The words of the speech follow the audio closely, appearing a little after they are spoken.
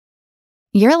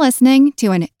You're listening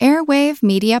to an Airwave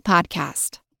Media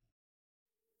Podcast.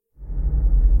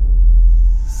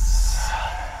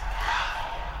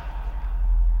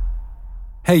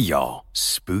 Hey y'all,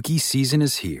 spooky season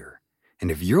is here. And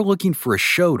if you're looking for a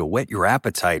show to whet your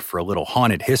appetite for a little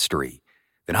haunted history,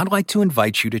 then I'd like to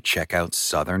invite you to check out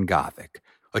Southern Gothic,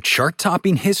 a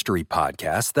chart-topping history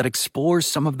podcast that explores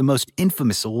some of the most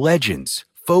infamous legends,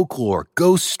 folklore,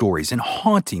 ghost stories, and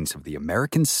hauntings of the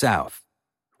American South.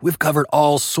 We've covered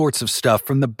all sorts of stuff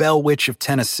from the Bell Witch of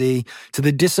Tennessee to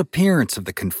the disappearance of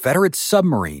the Confederate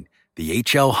submarine, the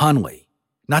H.L. Hunley,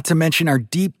 not to mention our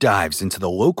deep dives into the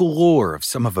local lore of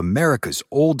some of America's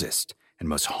oldest and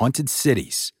most haunted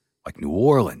cities, like New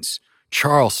Orleans,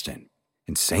 Charleston,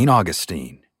 and St.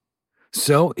 Augustine.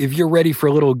 So, if you're ready for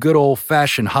a little good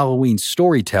old-fashioned Halloween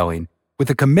storytelling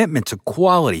with a commitment to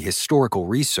quality historical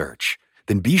research,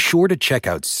 then be sure to check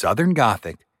out Southern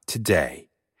Gothic today.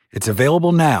 It's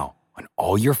available now on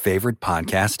all your favorite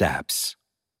podcast apps.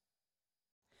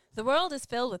 The world is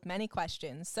filled with many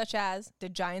questions, such as,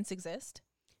 did giants exist?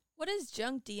 What is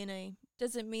junk DNA?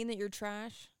 Does it mean that you're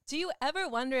trash? Do you ever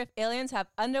wonder if aliens have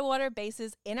underwater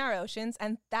bases in our oceans,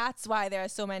 and that's why there are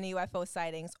so many UFO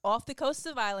sightings off the coasts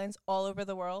of islands all over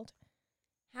the world?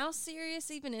 How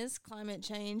serious even is climate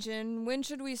change, and when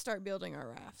should we start building our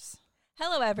rafts?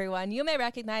 Hello, everyone. You may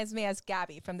recognize me as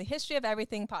Gabby from the History of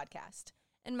Everything podcast.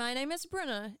 And my name is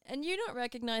Bruna, and you don't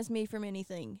recognize me from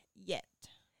anything yet.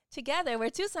 Together, we're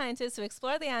two scientists who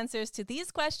explore the answers to these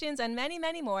questions and many,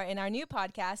 many more in our new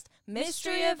podcast,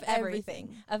 Mystery of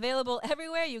Everything, available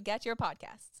everywhere you get your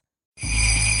podcasts.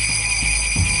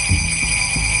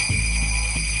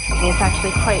 It's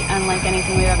actually quite unlike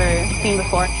anything we've ever seen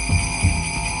before.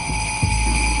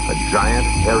 A giant,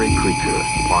 hairy creature,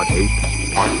 part ape,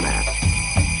 part man.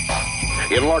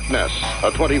 In Loch Ness,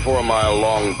 a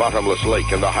 24-mile-long bottomless lake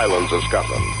in the Highlands of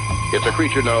Scotland. It's a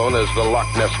creature known as the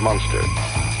Loch Ness Monster.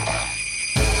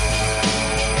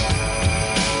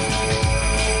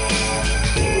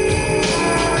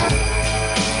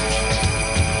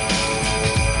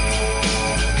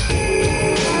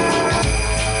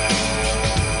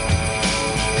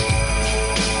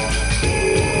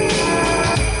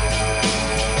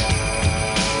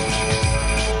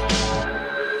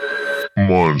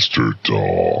 Monster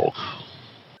Talk.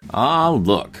 Ah,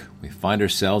 look, we find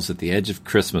ourselves at the edge of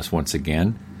Christmas once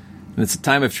again, and it's a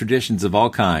time of traditions of all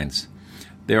kinds.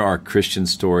 There are Christian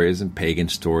stories and pagan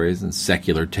stories and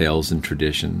secular tales and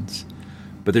traditions.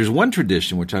 But there's one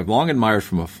tradition which I've long admired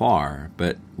from afar,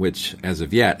 but which, as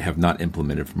of yet, have not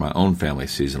implemented for my own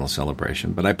family's seasonal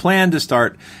celebration. But I plan to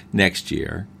start next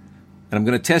year, and I'm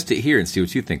going to test it here and see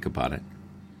what you think about it.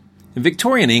 In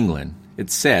Victorian England,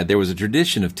 it's said there was a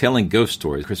tradition of telling ghost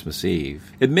stories Christmas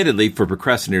Eve. Admittedly, for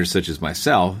procrastinators such as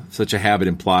myself, such a habit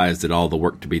implies that all the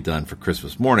work to be done for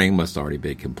Christmas morning must already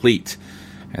be complete,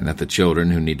 and that the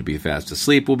children who need to be fast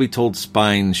asleep will be told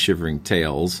spine-shivering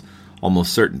tales,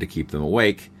 almost certain to keep them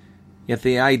awake. Yet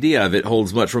the idea of it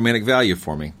holds much romantic value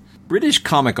for me. British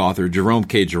comic author Jerome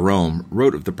K. Jerome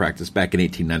wrote of the practice back in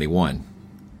 1891.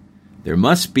 There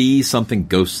must be something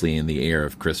ghostly in the air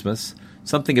of Christmas,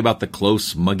 something about the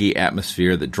close, muggy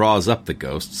atmosphere that draws up the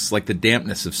ghosts, like the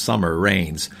dampness of summer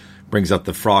rains brings up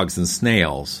the frogs and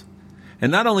snails.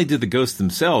 And not only do the ghosts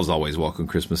themselves always welcome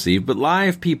Christmas Eve, but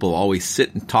live people always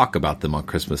sit and talk about them on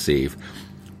Christmas Eve.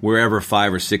 Wherever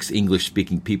 5 or 6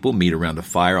 English-speaking people meet around a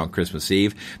fire on Christmas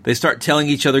Eve, they start telling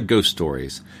each other ghost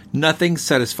stories. Nothing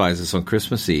satisfies us on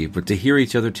Christmas Eve but to hear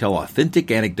each other tell authentic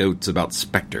anecdotes about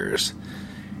specters.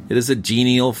 It is a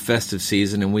genial, festive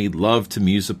season, and we love to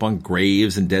muse upon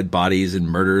graves and dead bodies and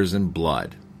murders and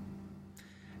blood.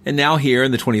 And now here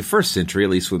in the 21st century, at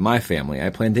least with my family, I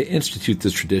plan to institute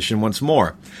this tradition once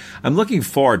more. I'm looking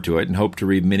forward to it and hope to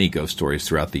read many ghost stories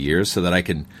throughout the years so that I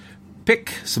can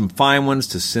pick some fine ones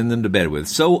to send them to bed with,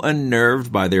 so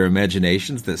unnerved by their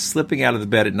imaginations that slipping out of the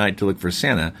bed at night to look for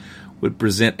Santa would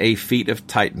present a feat of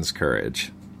Titan's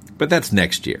courage. But that's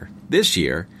next year. This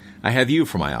year, I have you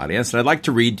for my audience, and I'd like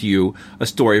to read to you a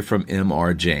story from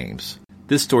M.R. James.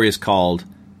 This story is called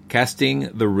Casting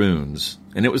the Runes,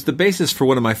 and it was the basis for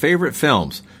one of my favorite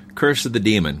films, Curse of the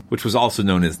Demon, which was also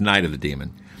known as Night of the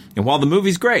Demon. And while the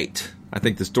movie's great, I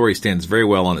think the story stands very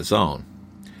well on its own.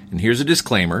 And here's a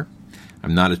disclaimer.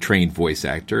 I'm not a trained voice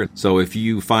actor, so if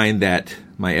you find that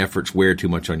my efforts wear too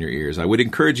much on your ears, I would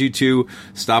encourage you to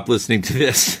stop listening to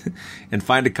this and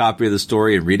find a copy of the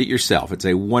story and read it yourself. It's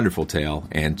a wonderful tale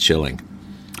and chilling.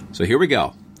 So here we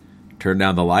go. Turn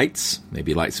down the lights,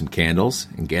 maybe light some candles,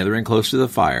 and gather in close to the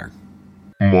fire.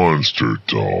 Monster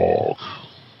Talk.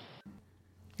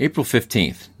 April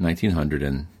 15th,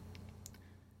 1900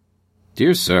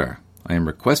 Dear Sir, I am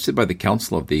requested by the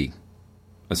Council of the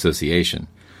Association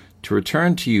to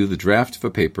return to you the draft of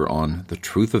a paper on the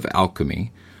truth of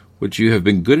alchemy, which you have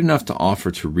been good enough to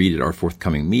offer to read at our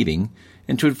forthcoming meeting,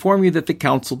 and to inform you that the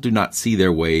Council do not see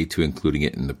their way to including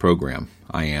it in the program.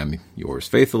 I am, yours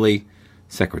faithfully,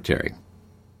 Secretary.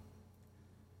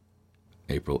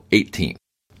 April 18th.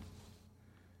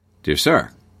 Dear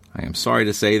Sir, I am sorry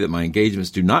to say that my engagements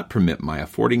do not permit my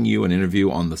affording you an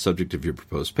interview on the subject of your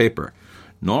proposed paper,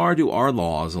 nor do our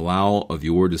laws allow of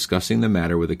your discussing the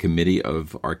matter with a committee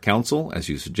of our council as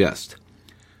you suggest.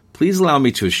 Please allow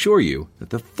me to assure you that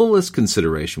the fullest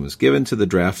consideration was given to the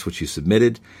drafts which you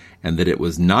submitted, and that it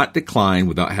was not declined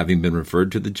without having been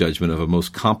referred to the judgment of a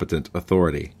most competent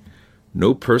authority.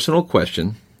 No personal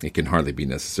question, it can hardly be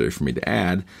necessary for me to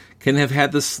add, can have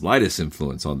had the slightest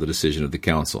influence on the decision of the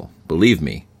council. Believe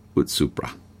me, ut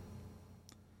supra.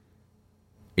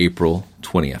 April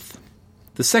 20th.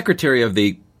 The Secretary of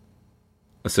the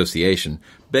Association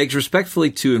begs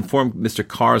respectfully to inform Mr.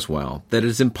 Carswell that it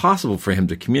is impossible for him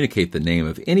to communicate the name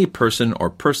of any person or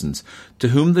persons to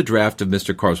whom the draft of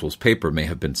Mr. Carswell's paper may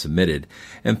have been submitted,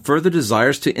 and further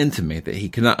desires to intimate that he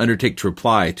cannot undertake to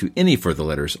reply to any further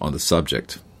letters on the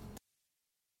subject.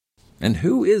 And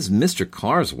who is Mr.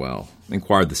 Carswell?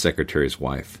 Inquired the Secretary's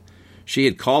wife. She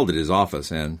had called at his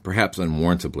office and, perhaps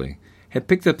unwarrantably, had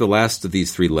picked up the last of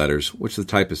these 3 letters, which the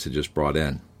typist had just brought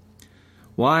in.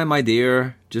 Why, my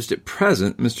dear, just at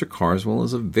present Mr. Carswell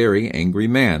is a very angry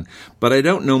man, but I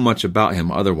don't know much about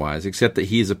him otherwise, except that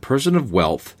he is a person of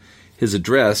wealth. His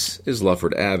address is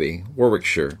Lufford Abbey,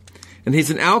 Warwickshire, and he's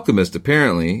an alchemist,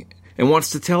 apparently, and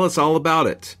wants to tell us all about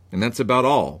it. And that's about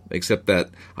all, except that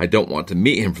I don't want to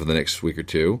meet him for the next week or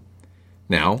 2.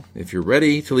 Now, if you're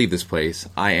ready to leave this place,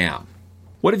 I am.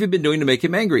 What have you been doing to make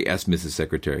him angry? Asked Mrs.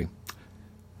 Secretary.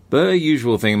 The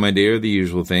usual thing, my dear, the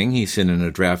usual thing. He sent in a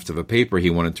draft of a paper he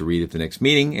wanted to read at the next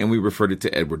meeting, and we referred it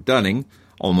to Edward Dunning,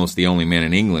 almost the only man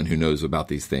in England who knows about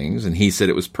these things, and he said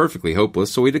it was perfectly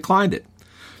hopeless, so he declined it.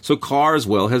 So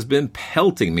Carswell has been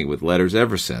pelting me with letters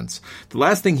ever since. The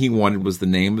last thing he wanted was the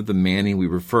name of the man we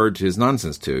referred to his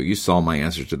nonsense to. You saw my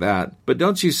answer to that. But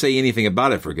don't you say anything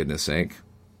about it, for goodness sake.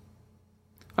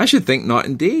 I should think not,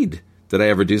 indeed. Did I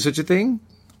ever do such a thing?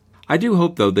 I do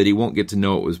hope, though, that he won't get to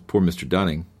know it was poor Mr.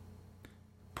 Dunning.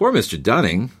 Poor Mr.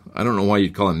 Dunning? I don't know why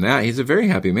you'd call him that. He's a very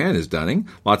happy man, is Dunning.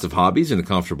 Lots of hobbies and a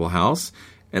comfortable house,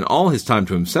 and all his time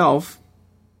to himself.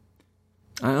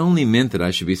 I only meant that I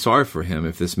should be sorry for him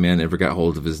if this man ever got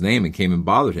hold of his name and came and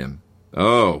bothered him.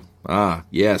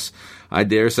 Yes, I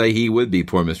dare say he would be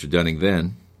poor Mr. Dunning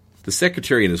then. The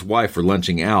Secretary and his wife were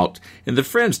lunching out, and the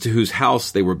friends to whose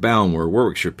house they were bound were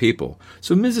Warwickshire people,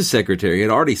 so Mrs. Secretary had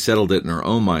already settled it in her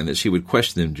own mind that she would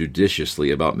question them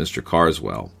judiciously about Mr.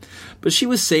 Carswell. But she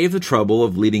was saved the trouble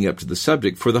of leading up to the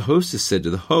subject, for the hostess said to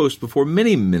the host before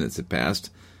many minutes had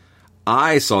passed,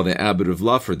 I saw the Abbot of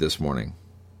Lufford this morning.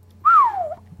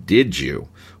 Did you?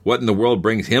 What in the world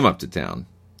brings him up to town?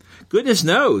 Goodness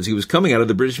knows, he was coming out of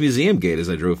the British Museum gate as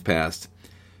I drove past.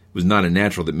 It was not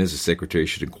unnatural that Mrs. Secretary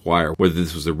should inquire whether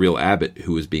this was the real abbot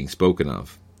who was being spoken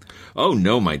of. Oh,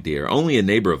 no, my dear, only a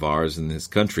neighbor of ours in this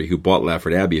country who bought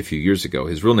Lufford Abbey a few years ago.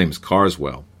 His real name is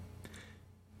Carswell.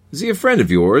 Is he a friend of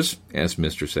yours? Asked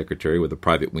Mr. Secretary with a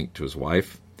private wink to his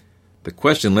wife. The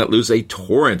question let loose a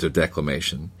torrent of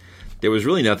declamation. There was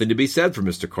really nothing to be said for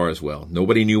Mr. Carswell.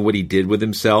 Nobody knew what he did with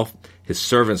himself. His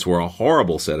servants were a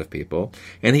horrible set of people,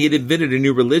 and he had invented a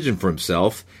new religion for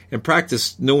himself and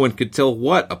practiced no one could tell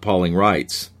what appalling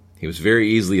rites. He was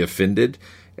very easily offended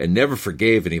and never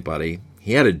forgave anybody.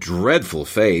 He had a dreadful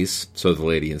face, so the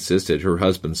lady insisted, her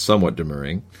husband somewhat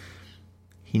demurring.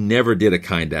 He never did a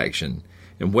kind action,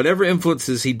 and whatever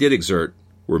influences he did exert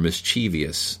were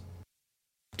mischievous.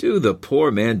 Do the poor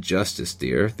man justice,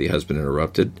 dear, the husband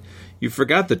interrupted. You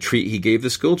forgot the treat he gave the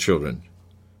schoolchildren.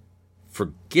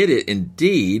 Forget it,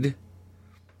 indeed.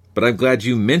 But I'm glad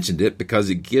you mentioned it, because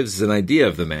it gives an idea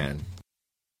of the man.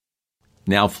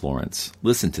 Now, Florence,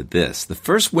 listen to this. The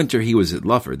first winter he was at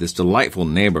Lufford, this delightful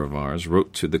neighbor of ours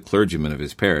wrote to the clergyman of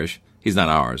his parish. He's not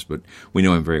ours, but we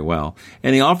know him very well.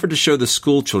 And he offered to show the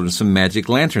schoolchildren some magic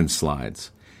lantern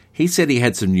slides. He said he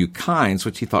had some new kinds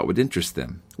which he thought would interest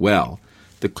them. Well,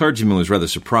 the clergyman was rather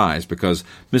surprised because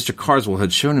Mr. Carswell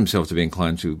had shown himself to be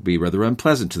inclined to be rather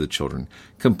unpleasant to the children,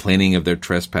 complaining of their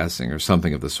trespassing or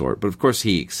something of the sort. But of course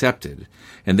he accepted,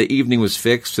 and the evening was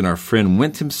fixed, and our friend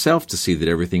went himself to see that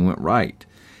everything went right.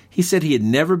 He said he had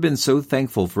never been so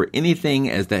thankful for anything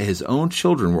as that his own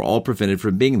children were all prevented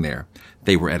from being there.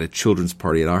 They were at a children's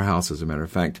party at our house, as a matter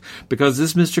of fact, because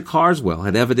this Mr. Carswell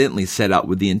had evidently set out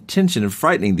with the intention of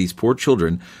frightening these poor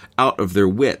children out of their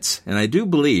wits, and I do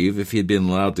believe, if he had been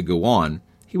allowed to go on,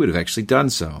 he would have actually done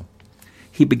so.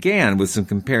 He began with some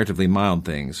comparatively mild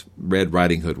things. Red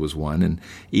Riding Hood was one, and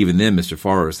even then, Mr.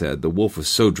 Farrar said, the wolf was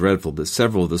so dreadful that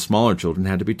several of the smaller children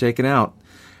had to be taken out.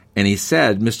 And he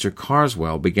said Mr.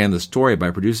 Carswell began the story by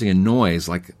producing a noise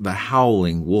like the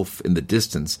howling wolf in the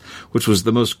distance, which was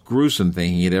the most gruesome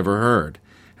thing he had ever heard.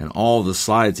 And all the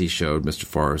slides he showed, Mr.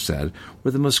 Farrar said,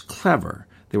 were the most clever.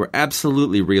 They were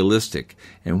absolutely realistic,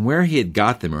 and where he had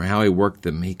got them or how he worked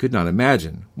them he could not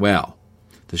imagine. Well,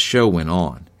 the show went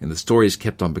on, and the stories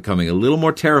kept on becoming a little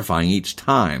more terrifying each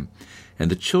time,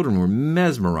 and the children were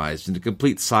mesmerized into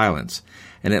complete silence.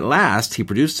 And at last he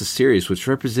produced a series which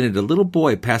represented a little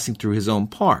boy passing through his own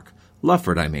park,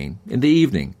 Lufford, in the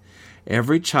evening.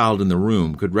 Every child in the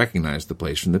room could recognize the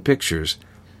place from the pictures.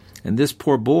 And this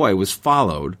poor boy was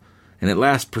followed, and at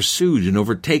last pursued and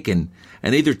overtaken,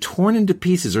 and either torn into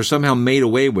pieces or somehow made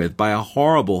away with by a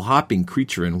horrible hopping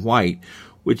creature in white,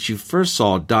 which you first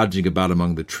saw dodging about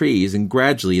among the trees, and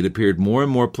gradually it appeared more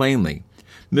and more plainly.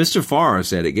 Mr. Farrar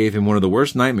said it gave him one of the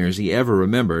worst nightmares he ever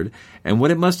remembered, and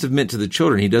what it must have meant to the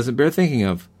children he doesn't bear thinking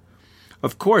of.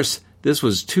 Of course, this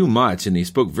was too much, and he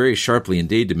spoke very sharply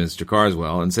indeed to Mr.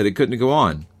 Carswell, and said it couldn't go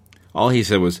on. All he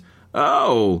said was,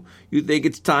 "Oh, you think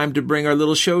it's time to bring our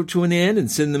little show to an end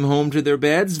and send them home to their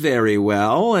beds? Very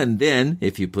well." And then,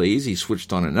 if you please, he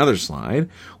switched on another slide,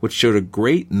 which showed a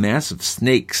great mass of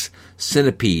snakes,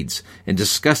 centipedes, and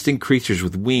disgusting creatures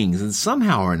with wings, and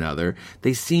somehow or another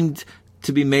they seemed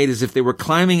to be made as if they were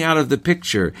climbing out of the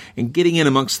picture and getting in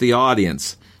amongst the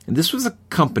audience. And this was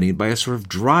accompanied by a sort of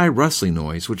dry rustling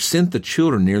noise which sent the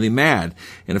children nearly mad,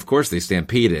 and of course they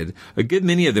stampeded. A good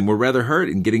many of them were rather hurt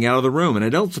in getting out of the room, and I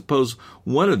don't suppose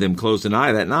one of them closed an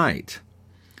eye that night.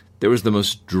 There was the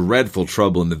most dreadful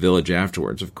trouble in the village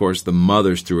afterwards. Of course, the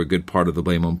mothers threw a good part of the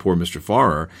blame on poor Mr.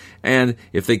 Farrar, and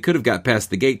if they could have got past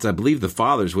the gates, I believe the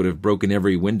fathers would have broken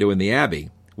every window in the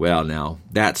abbey. Well, now,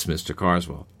 that's Mr.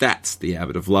 Carswell. That's the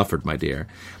Abbot of Lufford, my dear.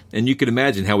 And you can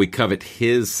imagine how we covet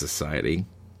his society.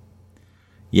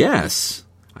 "Yes,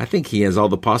 I think he has all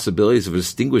the possibilities of a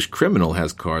distinguished criminal,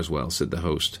 has Carswell," said the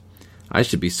host. "I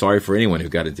should be sorry for anyone who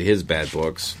got into his bad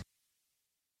books."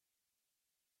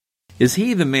 "Is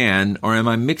he the man, or am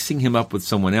I mixing him up with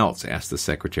someone else?" asked the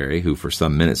secretary, who for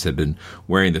some minutes had been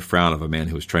wearing the frown of a man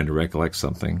who was trying to recollect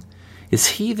something. "Is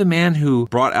he the man who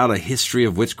brought out a history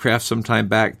of witchcraft some time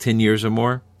back, 10 years or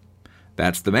more?"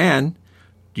 "That's the man.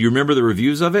 Do you remember the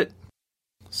reviews of it?"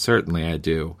 "Certainly I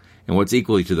do. And what's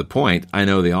equally to the point, I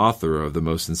know the author of the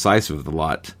most incisive of the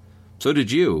lot." "So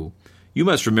did you. You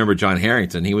must remember John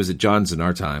Harrington. He was at John's in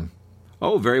our time."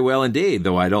 "Oh, very well indeed,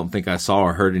 though I don't think I saw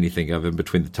or heard anything of him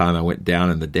between the time I went down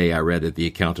and the day I read the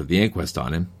account of the inquest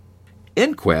on him."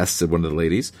 "Inquest?" said one of the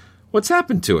ladies. "What's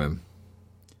happened to him?"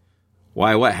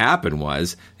 "Why, what happened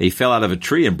was he fell out of a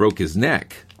tree and broke his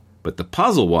neck. But the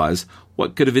puzzle was,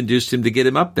 what could have induced him to get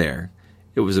him up there?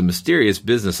 It was a mysterious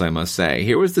business, I must say.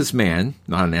 Here was this man,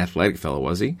 not an athletic fellow,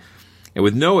 was he? And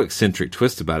with no eccentric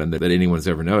twist about him that anyone's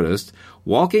ever noticed,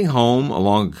 walking home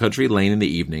along a country lane in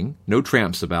the evening, no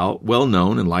tramps about, well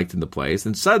known and liked in the place,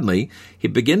 and suddenly he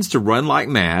begins to run like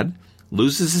mad,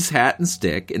 loses his hat and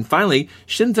stick, and finally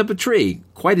shins up a tree,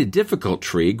 quite a difficult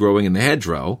tree growing in the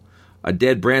hedgerow. A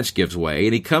dead branch gives way,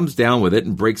 and he comes down with it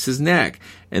and breaks his neck,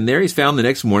 and there he's found the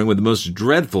next morning with the most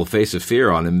dreadful face of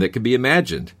fear on him that could be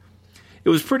imagined. It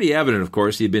was pretty evident, of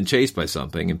course, he had been chased by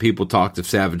something, and people talked of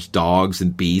savage dogs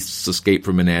and beasts escaped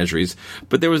from menageries,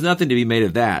 but there was nothing to be made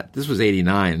of that. This was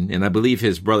 '89, and I believe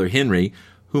his brother Henry,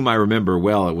 whom I remember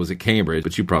well, it was at Cambridge,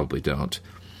 but you probably don't,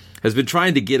 has been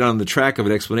trying to get on the track of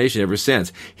an explanation ever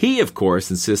since. He, of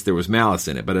course, insists there was malice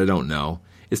in it, but I don't know.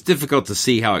 It's difficult to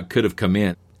see how it could have come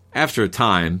in. After a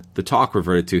time, the talk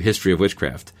reverted to history of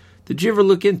witchcraft. "Did you ever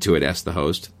look into it?" asked the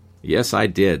host. "Yes, I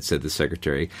did," said the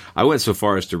secretary. "I went so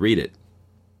far as to read it."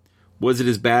 "Was it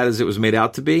as bad as it was made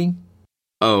out to be?"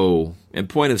 "Oh, in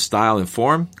point of style and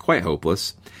form, quite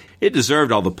hopeless. It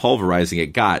deserved all the pulverizing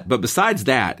it got, but besides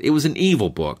that, it was an evil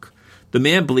book. The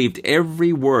man believed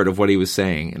every word of what he was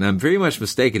saying, and I'm very much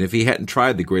mistaken if he hadn't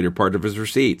tried the greater part of his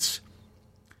receipts."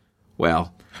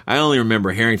 "Well, I only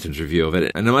remember Harrington's review of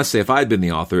it, and I must say if I'd been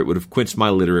the author, it would have quenched my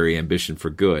literary ambition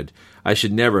for good. I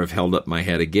should never have held up my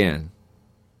head again."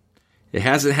 "It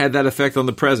hasn't had that effect on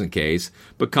the present case.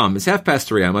 But come, it's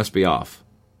 3:30, I must be off."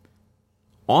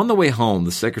 On the way home,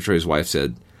 the secretary's wife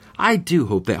said, "I do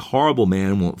hope that horrible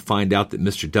man won't find out that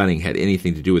Mr. Dunning had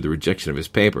anything to do with the rejection of his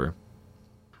paper."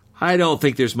 "I don't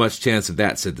think there's much chance of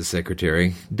that," said the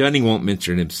secretary. "Dunning won't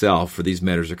mention it himself, for these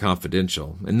matters are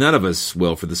confidential, and none of us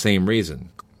will for the same reason."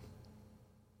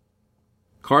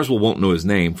 Carswell won't know his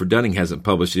name, for Dunning hasn't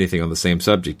published anything on the same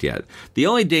subject yet. The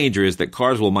only danger is that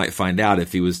Carswell might find out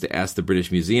if he was to ask the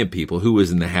British Museum people who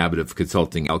was in the habit of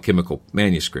consulting alchemical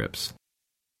manuscripts.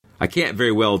 I can't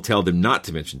very well tell them not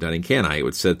to mention Dunning, can I? It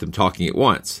would set them talking at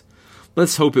once.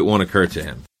 Let's hope it won't occur to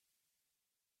him.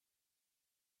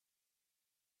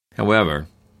 However,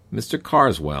 Mr.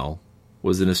 Carswell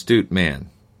was an astute man.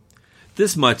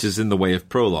 This much is in the way of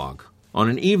prologue. On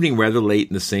an evening rather late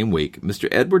in the same week, Mr.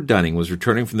 Edward Dunning was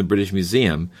returning from the British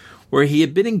Museum, where he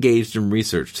had been engaged in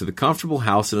research, to the comfortable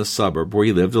house in a suburb where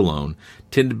he lived alone,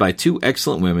 tended by two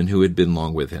excellent women who had been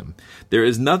long with him. There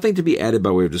is nothing to be added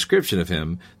by way of description of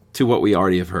him to what we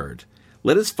already have heard.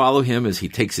 Let us follow him as he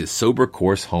takes his sober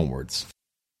course homewards.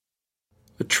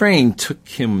 A train took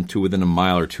him to within a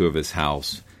mile or two of his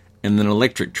house, and an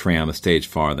electric tram a stage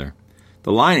farther.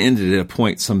 The line ended at a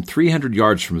point some 300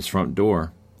 yards from his front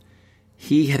door.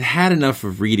 He had had enough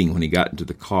of reading when he got into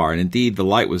the car, and indeed the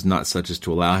light was not such as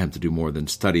to allow him to do more than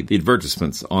study the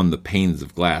advertisements on the panes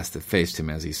of glass that faced him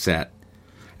as he sat.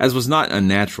 As was not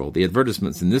unnatural, the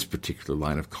advertisements in this particular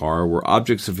line of car were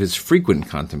objects of his frequent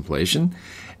contemplation,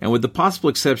 and with the possible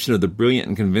exception of the brilliant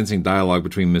and convincing dialogue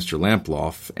between Mr.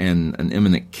 Lamploff and an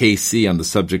eminent K.C. on the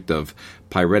subject of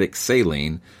pyretic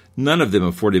saline, none of them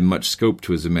afforded much scope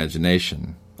to his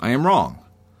imagination. I am wrong.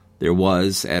 There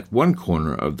was, at one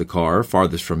corner of the car,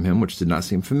 farthest from him, which did not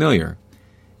seem familiar.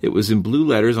 It was in blue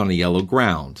letters on a yellow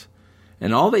ground,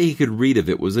 and all that he could read of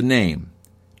it was a name,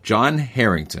 John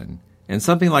Harrington, and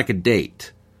something like a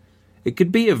date. It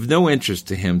could be of no interest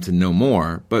to him to know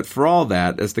more, but for all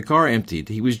that, as the car emptied,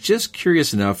 he was just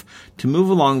curious enough to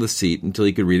move along the seat until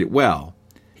he could read it well.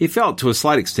 He felt, to a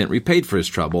slight extent, repaid for his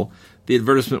trouble. The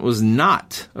advertisement was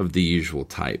not of the usual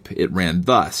type. It ran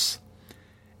thus: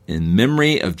 "In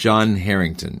memory of John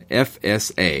Harrington,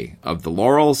 F.S.A., of the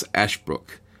Laurels,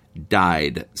 Ashbrook,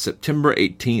 died September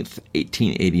 18th,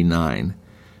 1889.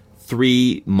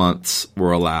 3 months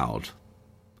were allowed."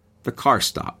 The car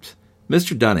stopped.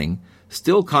 Mr. Dunning,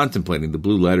 still contemplating the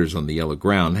blue letters on the yellow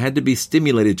ground, had to be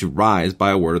stimulated to rise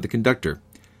by a word of the conductor.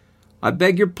 "I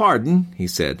beg your pardon," he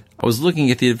said. "I was looking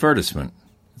at the advertisement.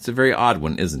 It's a very odd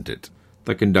one, isn't it?"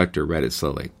 The conductor read it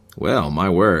slowly. "Well, my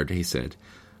word," he said.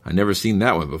 "I never seen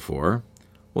that one before.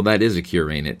 Well, that is a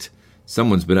cure, ain't it?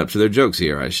 Someone's been up to their jokes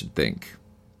here, I should think."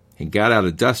 He got out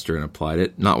a duster and applied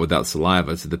it, not without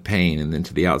saliva, to the pane and then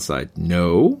to the outside.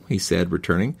 "No," he said,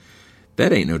 returning.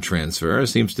 "That ain't no transfer.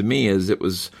 Seems to me as it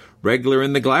was regular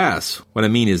in the glass. What I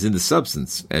mean is in the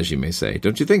substance, as you may say.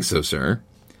 Don't you think so, sir?"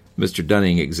 Mr.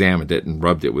 Dunning examined it and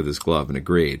rubbed it with his glove and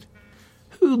agreed.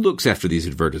 "Who looks after these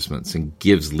advertisements and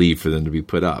gives leave for them to be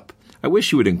put up? I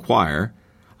wish you would inquire.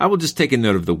 I will just take a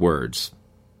note of the words."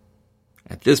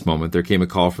 At this moment there came a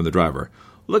call from the driver.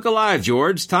 "Look alive,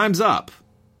 George. Time's up."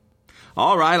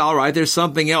 All right. There's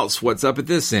something else. What's up at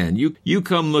this end? You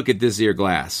come look at this here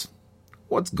glass."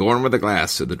 "What's going with the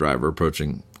glass?" said the driver,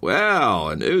 approaching. "Well,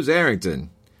 and who's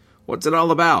Harrington? What's it all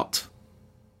about?"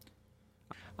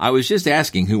 "I was just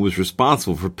asking who was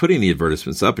responsible for putting the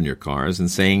advertisements up in your cars and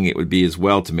saying it would be as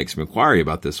well to make some inquiry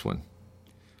about this one."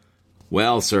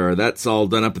 "Well, sir, that's all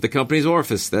done up at the company's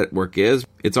office, that work is.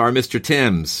 It's our Mr.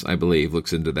 Timms, I believe,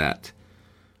 looks into that.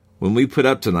 When we put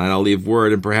up tonight, I'll leave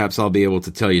word, and perhaps I'll be able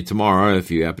to tell you tomorrow if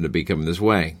you happen to be coming this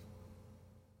way."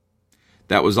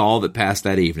 That was all that passed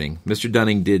that evening. Mr.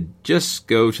 Dunning did just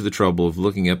go to the trouble of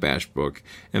looking up Ashbrook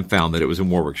and found that it was in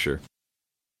Warwickshire.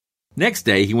 Next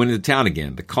day, he went into town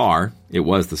again. The car, it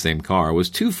was the same car, was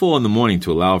too full in the morning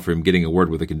to allow for him getting a word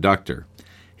with the conductor.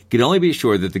 He could only be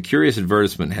sure that the curious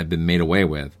advertisement had been made away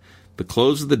with. The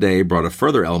close of the day brought a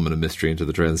further element of mystery into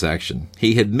the transaction.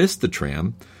 He had missed the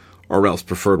tram, or else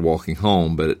preferred walking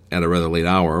home, but at a rather late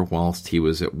hour, whilst he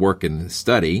was at work in his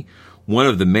study, one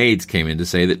of the maids came in to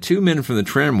say that 2 men from the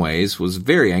tramways was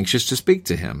very anxious to speak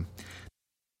to him.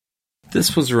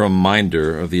 This was a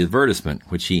reminder of the advertisement,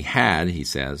 which he had, he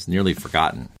says, nearly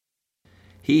forgotten.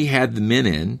 He had the men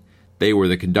in. They were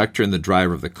the conductor and the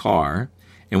driver of the car,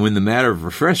 and when the matter of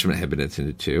refreshment had been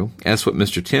attended to, asked what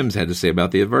Mr. Timms had to say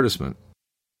about the advertisement.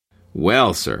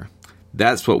 "Well, sir,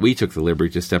 that's what we took the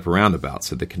liberty to step around about,"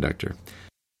 said the conductor.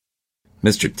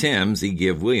 "Mr. Timms, he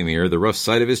give William here the rough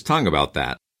side of his tongue about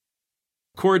that.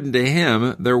 According to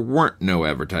him, there weren't no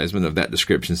advertisement of that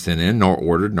description sent in, nor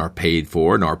ordered, nor paid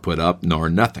for, nor put up, nor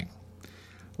nothing,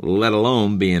 let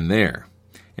alone being there.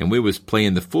 And we was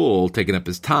playing the fool, taking up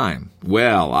his time.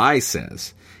 Well, I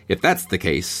says, if that's the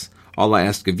case, all I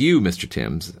ask of you, Mr.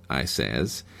 Timms, I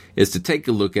says, is to take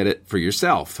a look at it for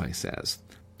yourself, I says.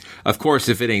 Of course,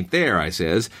 if it ain't there, I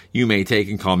says, you may take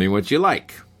and call me what you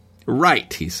like.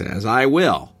 Right, he says, I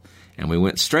will. And we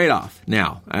went straight off.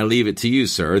 Now, I leave it to you,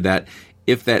 sir, that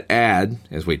If that ad,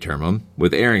 as we term them,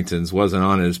 with Arrington's wasn't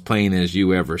on as plain as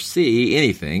you ever see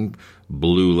anything,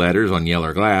 blue letters on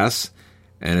yeller glass,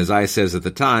 and as I says at the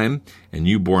time, and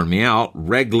you borne me out,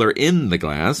 reg'lar in the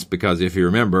glass, because if you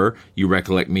remember, you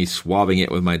recollect me swabbing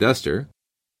it with my duster.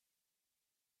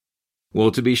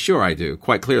 Well, to be sure I do,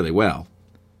 quite clearly well.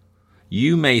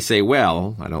 You may say,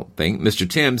 well, I don't think, Mr.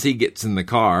 Timms, he gets in the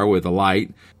car with a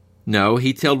light. No,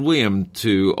 he told William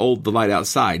to hold the light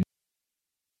outside.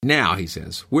 Now, he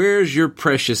says, where's your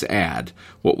precious ad,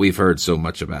 what we've heard so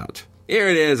much about? Here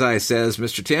it is, I says,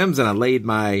 Mr. Timms, and I laid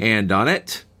my hand on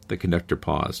it. The conductor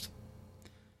paused.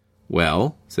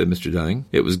 Well, said Mr. Dunning,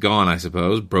 it was gone, I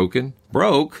suppose, broken.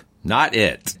 Broke? Not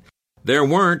it. There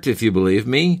weren't, if you believe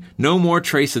me, no more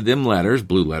trace of them letters,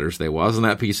 blue letters they was, on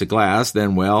that piece of glass,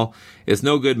 then, well, it's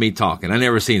no good me talking. I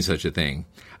never seen such a thing.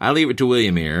 I leave it to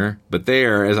William here, but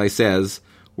there, as I says,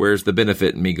 where's the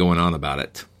benefit in me going on about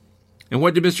it? And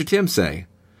what did Mr. Timms say?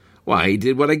 Why, he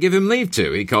did what I give him leave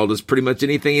to. He called us pretty much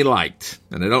anything he liked,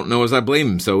 and I don't know as I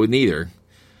blame him so neither.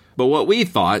 But what we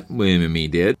thought, William and me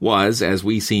did, was, as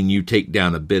we seen you take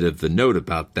down a bit of the note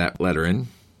about that lettering,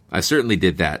 I certainly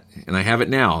did that, and I have it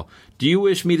now. Do you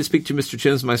wish me to speak to Mr.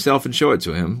 Timms myself and show it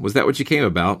to him? Was that what you came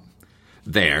about?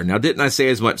 There, now didn't I say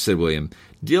as much, said William.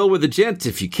 Deal with the gent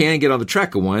if you can get on the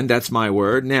track of one, that's my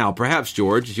word. Now, perhaps,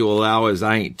 George, you'll allow as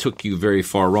I ain't took you very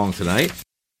far wrong tonight.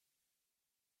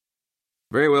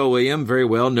 Very well, William, very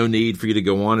well. No need for you to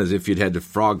go on as if you'd had to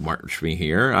frog march me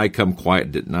here. I come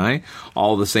quiet, didn't I?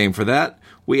 All the same for that.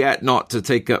 We ought not to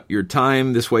take up your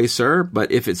time this way, sir,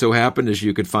 but if it so happened as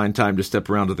you could find time to step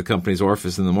around to the company's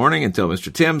office in the morning and tell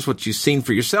Mr. Timms what you've seen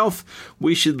for yourself,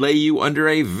 we should lay you under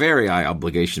a very high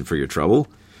obligation for your trouble.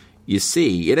 You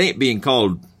see, it ain't being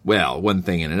called, well, one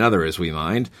thing and another as we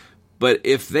mind, but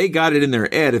if they got it in their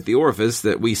head at the orifice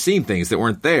that we seen things that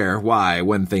weren't there, why,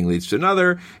 one thing leads to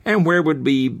another, and where would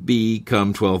we be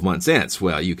come 12 months hence?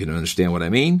 Well, you can understand what I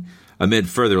mean. Amid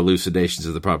further elucidations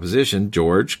of the proposition,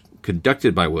 George,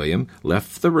 conducted by William,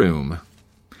 left the room.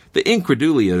 The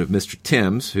incredulity of Mr.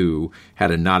 Timms, who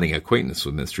had a nodding acquaintance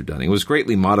with Mr. Dunning, was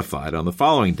greatly modified on the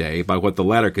following day by what the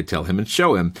latter could tell him and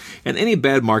show him, and any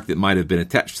bad mark that might have been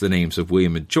attached to the names of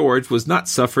William and George was not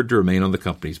suffered to remain on the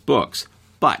company's books.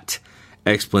 But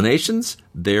explanations?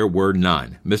 There were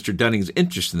none. Mr. Dunning's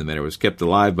interest in the matter was kept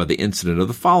alive by the incident of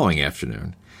the following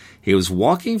afternoon. He was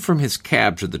walking from his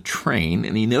cab to the train,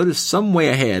 and he noticed some way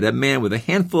ahead a man with a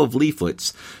handful of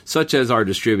leaflets, such as are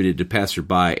distributed to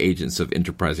passer-by agents of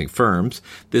enterprising firms.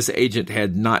 This agent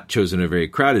had not chosen a very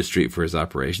crowded street for his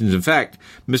operations. In fact,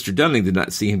 Mr. Dunning did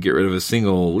not see him get rid of a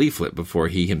single leaflet before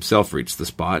he himself reached the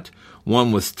spot.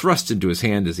 One was thrust into his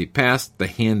hand as he passed. The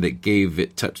hand that gave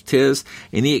it touched his,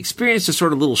 and he experienced a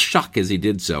sort of little shock as he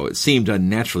did so. It seemed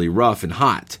unnaturally rough and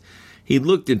hot. He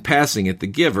looked in passing at the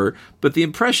giver, but the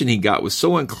impression he got was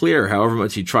so unclear, however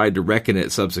much he tried to reckon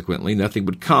it subsequently, nothing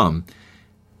would come.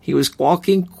 He was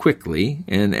walking quickly,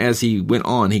 and as he went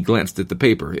on, he glanced at the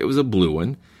paper. It was a blue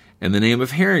one, and the name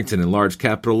of Harrington in large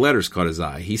capital letters caught his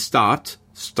eye. He stopped,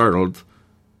 startled,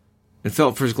 and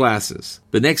felt for his glasses.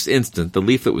 The next instant, the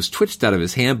leaflet was twitched out of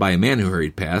his hand by a man who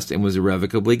hurried past and was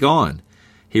irrevocably gone.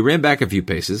 He ran back a few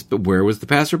paces, but where was the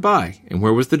passer-by, and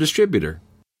where was the distributor?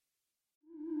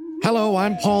 Hello,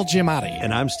 I'm Paul Giamatti.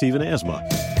 And I'm Stephen Asma.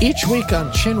 Each week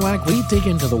on Chinwag, we dig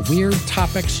into the weird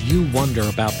topics you wonder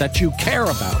about, that you care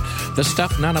about. The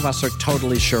stuff none of us are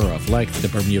totally sure of, like the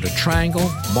Bermuda Triangle,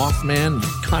 Mothman,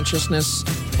 consciousness,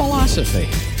 philosophy,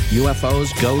 UFOs,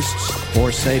 ghosts,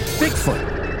 or, say,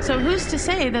 Bigfoot. So who's to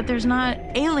say that there's not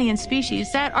alien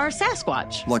species that are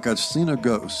Sasquatch? Like I'd seen a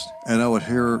ghost, and I would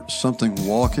hear something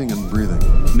walking and breathing.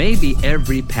 Maybe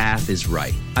every path is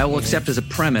right. I will accept as a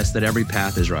premise that every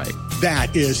path is right.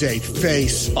 That is a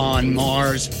face on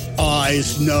Mars,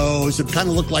 eyes, nose. It kind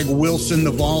of looked like Wilson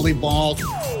the volleyball.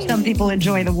 Some people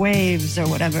enjoy the waves or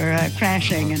whatever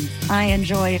crashing, and I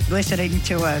enjoy listening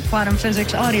to a quantum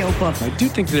physics audiobook. I do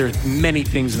think there are many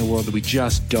things in the world that we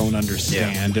just don't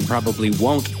understand and probably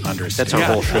won't understand. That's our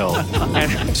whole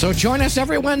show. So join us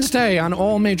every Wednesday on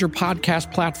all major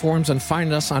podcast platforms and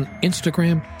find us on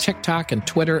Instagram, TikTok, and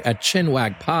Twitter at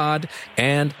ChinwagPod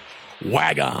and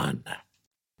Wagon.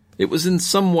 It was in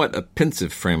somewhat a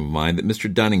pensive frame of mind that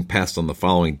Mr. Dunning passed on the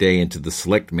following day into the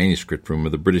select manuscript room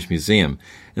of the British Museum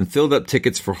and filled up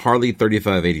tickets for Harley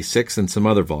 3586 and some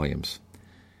other volumes.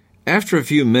 After a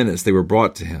few minutes they were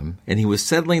brought to him, and he was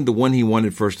settling the one he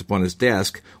wanted first upon his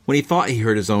desk when he thought he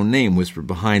heard his own name whispered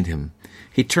behind him.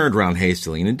 He turned round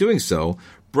hastily, and in doing so,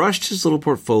 brushed his little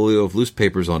portfolio of loose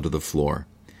papers onto the floor.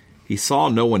 He saw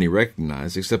no one he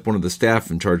recognized except one of the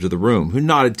staff in charge of the room, who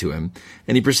nodded to him,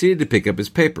 and he proceeded to pick up his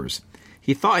papers.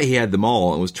 He thought he had them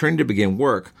all and was turning to begin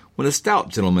work when a stout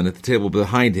gentleman at the table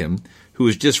behind him, who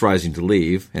was just rising to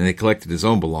leave and had collected his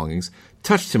own belongings,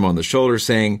 touched him on the shoulder,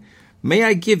 saying, "May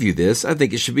I give you this? I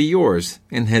think it should be yours,"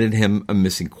 and handed him a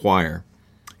missing quire.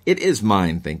 "It is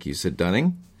mine, thank you," said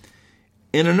Dunning.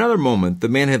 In another moment, the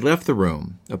man had left the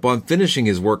room. Upon finishing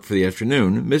his work for the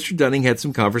afternoon, Mr. Dunning had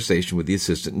some conversation with the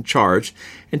assistant in charge,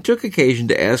 and took occasion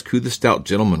to ask who the stout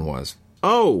gentleman was.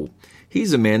 "Oh,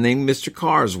 he's a man named Mr.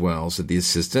 Carswell," said the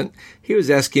assistant. "He was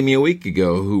asking me a week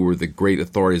ago who were the great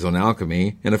authorities on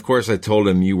alchemy, and of course I told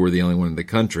him you were the only one in the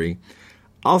country.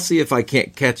 I'll see if I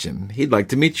can't catch him. He'd like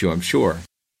to meet you, I'm sure."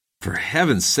 "For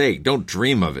heaven's sake, don't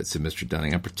dream of it," said Mr.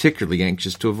 Dunning. "I'm particularly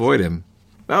anxious to avoid him."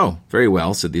 "Oh, very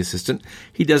well," said the assistant.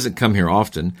 "He doesn't come here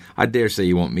often. I dare say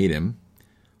you won't meet him."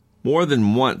 More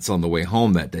than once on the way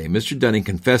home that day, Mr. Dunning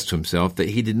confessed to himself that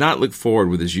he did not look forward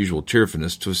with his usual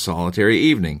cheerfulness to a solitary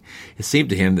evening. It seemed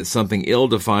to him that something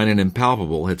ill-defined and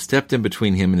impalpable had stepped in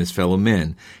between him and his fellow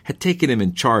men, had taken him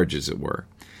in charge, as it were.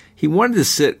 He wanted to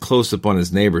sit close upon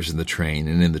his neighbors in the train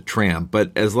and in the tram,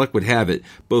 but as luck would have it,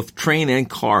 both train and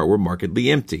car were markedly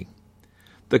empty.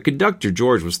 The conductor,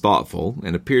 George, was thoughtful,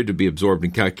 and appeared to be absorbed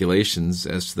in calculations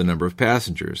as to the number of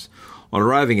passengers. On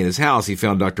arriving at his house, he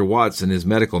found Dr. Watson, his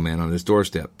medical man, on his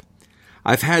doorstep.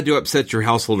 "I've had to upset your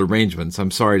household arrangements,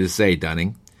 I'm sorry to say,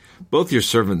 Dunning. Both your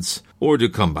servants hors de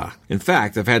combat. In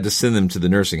fact, I've had to send them to the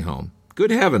nursing home."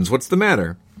 "Good heavens, what's the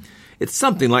matter?" "It's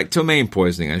something like ptomaine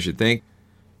poisoning, I should think.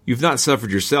 You've not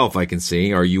suffered yourself, I can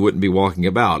see, or you wouldn't be walking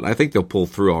about. I think they'll pull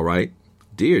through all right."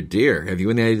 "Dear, dear, have you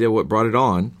any idea what brought it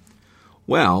on?"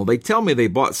 "Well, they tell me they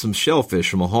bought some shellfish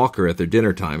from a hawker at their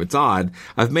dinner time. It's odd.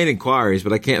 I've made inquiries,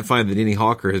 but I can't find that any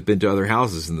hawker has been to other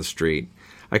houses in the street.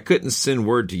 I couldn't send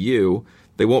word to you.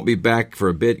 They won't be back for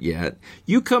a bit yet.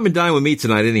 You come and dine with me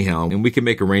tonight anyhow, and we can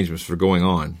make arrangements for going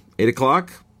on. 8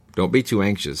 o'clock? Don't be too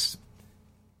anxious."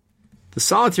 The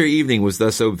solitary evening was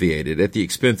thus obviated, at the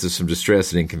expense of some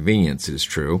distress and inconvenience, it is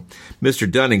true. Mr.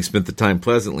 Dunning spent the time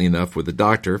pleasantly enough with the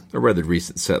doctor, a rather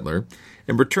recent settler,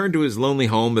 and returned to his lonely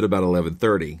home at about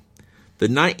 11:30. The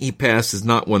night he passed is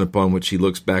not one upon which he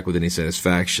looks back with any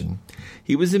satisfaction.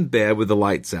 He was in bed with the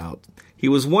lights out. He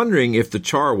was wondering if the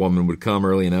charwoman would come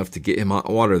early enough to get him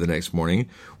hot water the next morning,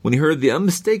 when he heard the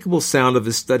unmistakable sound of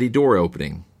his study door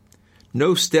opening.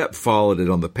 No step followed it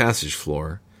on the passage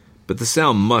floor, but the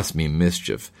sound must mean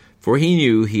mischief, for he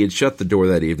knew he had shut the door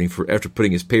that evening after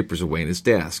putting his papers away in his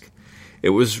desk. It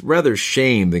was rather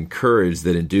shame than courage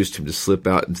that induced him to slip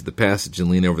out into the passage and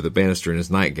lean over the banister in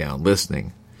his nightgown,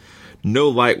 listening. No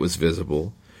light was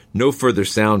visible. No further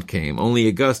sound came. Only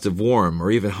a gust of warm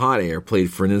or even hot air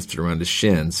played for an instant around his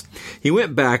shins. He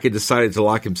went back and decided to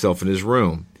lock himself in his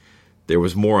room. There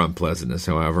was more unpleasantness,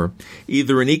 however.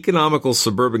 Either an economical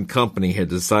suburban company had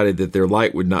decided that their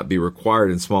light would not be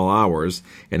required in small hours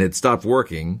and had stopped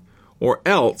working, or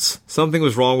else something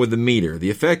was wrong with the meter. The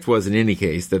effect was, in any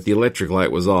case, that the electric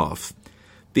light was off.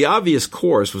 The obvious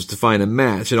course was to find a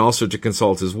match and also to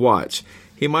consult his watch.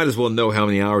 He might as well know how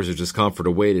many hours of discomfort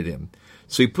awaited him.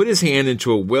 So he put his hand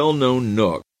into a well-known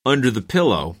nook under the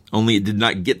pillow, only it did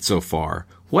not get so far.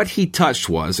 What he touched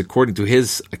was, according to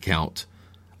his account,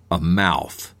 a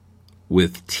mouth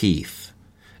with teeth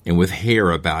and with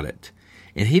hair about it.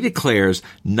 And he declares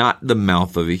not the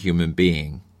mouth of a human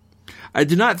being. I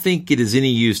do not think it is any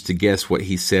use to guess what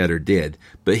he said or did,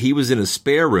 but he was in a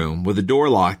spare room with the door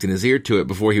locked and his ear to it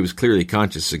before he was clearly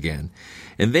conscious again.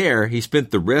 And there he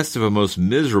spent the rest of a most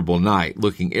miserable night,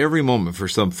 looking every moment for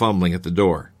some fumbling at the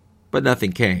door. But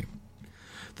nothing came.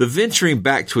 The venturing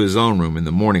back to his own room in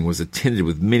the morning was attended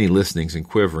with many listenings and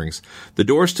quiverings. The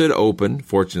door stood open,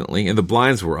 fortunately, and the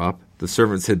blinds were up. The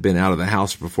servants had been out of the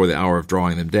house before the hour of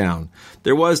drawing them down.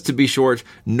 There was, to be short,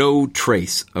 no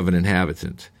trace of an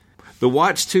inhabitant. The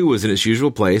watch, too, was in its usual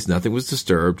place. Nothing was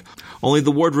disturbed. Only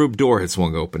the wardrobe door had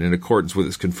swung open in accordance with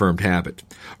its confirmed habit.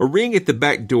 A ring at the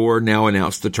back door now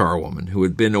announced the charwoman, who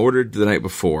had been ordered the night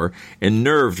before, and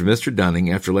nerved Mr.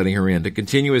 Dunning, after letting her in, to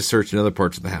continue his search in other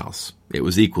parts of the house. It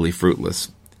was equally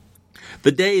fruitless.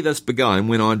 The day thus begun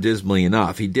went on dismally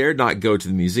enough. He dared not go to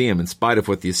the museum in spite of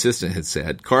what the assistant had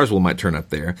said. Carswell might turn up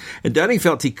there, and Dunning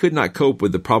felt he could not cope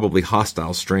with the probably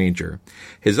hostile stranger.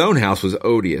 His own house was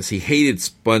odious. He hated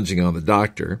sponging on the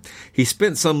doctor. He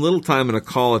spent some little time in a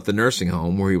call at the nursing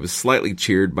home, where he was slightly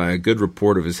cheered by a good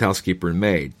report of his housekeeper and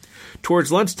maid.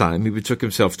 Towards lunchtime, he betook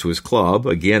himself to his club,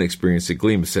 again experienced a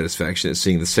gleam of satisfaction at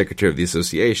seeing the secretary of the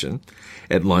association.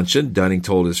 At luncheon, Dunning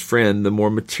told his friend the more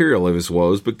material of his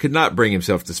woes, but could not bring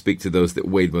himself to speak to those that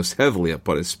weighed most heavily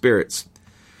upon his spirits.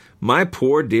 "My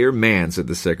poor dear man," said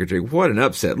the secretary. "What an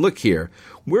upset. Look here.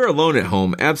 We're alone at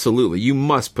home. Absolutely. You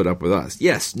must put up with us.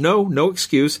 Yes, no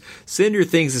excuse. Send your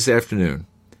things this afternoon."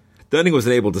 Dunning was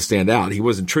unable to stand out. He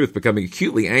was in truth becoming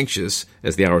acutely anxious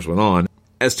as the hours went on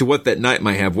as to what that night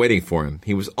might have waiting for him.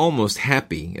 He was almost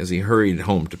happy as he hurried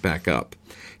home to pack up.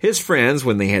 His friends,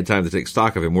 when they had time to take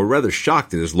stock of him, were rather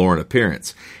shocked at his lorn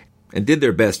appearance and did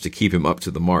their best to keep him up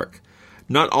to the mark.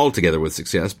 Not altogether with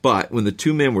success, but when the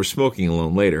two men were smoking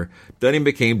alone later, Dunning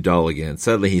became dull again.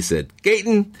 Suddenly he said,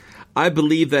 "Gayton, I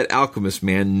believe that alchemist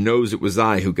man knows it was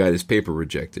I who got his paper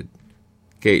rejected."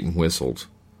 Gayton whistled.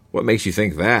 "What makes you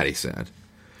think that?" he said.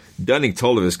 Dunning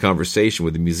told of his conversation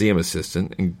with the museum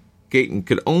assistant, and Gayton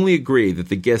could only agree that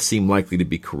the guess seemed likely to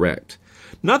be correct.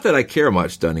 "Not that I care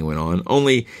much," Dunning went on,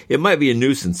 "only it might be a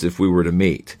nuisance if we were to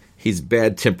meet. He's a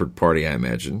bad-tempered party, I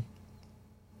imagine."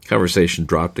 Conversation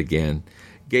dropped again.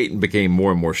 Gayton became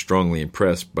more and more strongly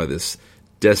impressed by this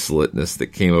desolateness that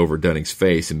came over Dunning's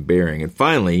face and bearing, and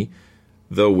finally,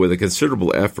 though with a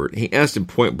considerable effort, he asked him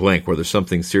point blank whether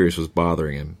something serious was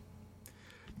bothering him.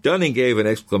 Dunning gave an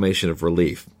exclamation of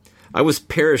relief. "I was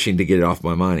perishing to get it off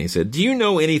my mind," he said. "Do you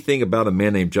know anything about a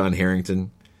man named John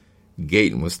Harrington?"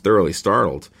 Gayton was thoroughly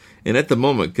startled, and at the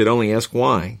moment could only ask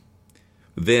why.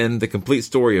 Then the complete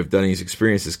story of Dunning's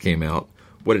experiences came out,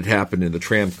 what had happened in the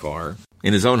tram car,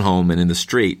 in his own home and in the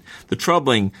street, the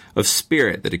troubling of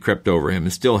spirit that had crept over him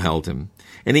and still held him.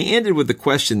 And he ended with the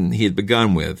question he had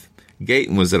begun with.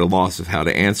 Gayton was at a loss of how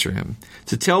to answer him.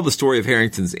 To tell the story of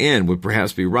Harrington's end would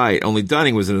perhaps be right, only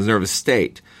Dunning was in a nervous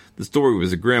state. The story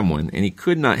was a grim one, and he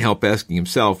could not help asking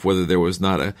himself whether there was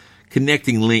not a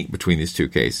connecting link between these two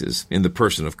cases, in the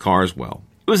person of Carswell.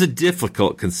 It was a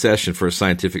difficult concession for a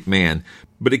scientific man,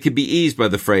 but it could be eased by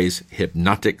the phrase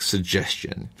hypnotic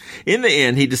suggestion. In the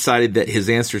end, he decided that his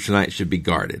answer tonight should be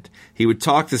guarded. He would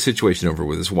talk the situation over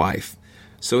with his wife.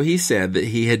 So he said that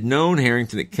he had known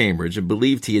Harrington at Cambridge and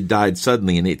believed he had died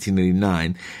suddenly in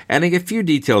 1889, adding a few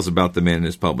details about the man in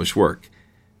his published work.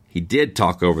 He did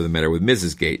talk over the matter with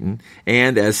Mrs. Gayton,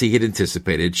 and, as he had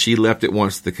anticipated, she leapt at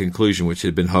once to the conclusion which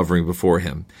had been hovering before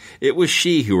him. It was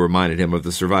she who reminded him of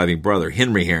the surviving brother,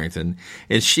 Henry Harrington,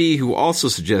 and she who also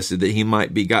suggested that he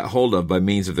might be got hold of by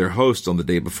means of their host on the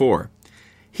day before.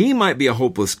 "He might be a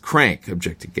hopeless crank,"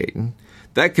 objected Gayton.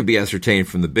 "That could be ascertained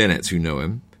from the Bennets who know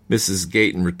him." Mrs.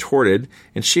 Gayton retorted,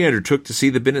 and she undertook to see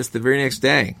the Bennets the very next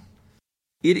day.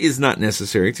 It is not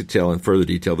necessary to tell in further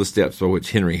detail the steps by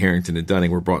which Henry Harrington and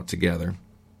Dunning were brought together.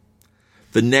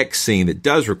 The next scene that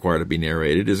does require to be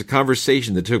narrated is a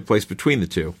conversation that took place between the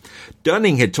two.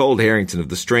 Dunning had told Harrington of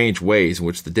the strange ways in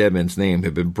which the dead man's name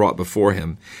had been brought before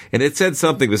him, and had said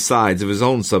something besides of his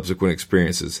own subsequent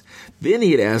experiences. Then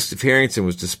he had asked if Harrington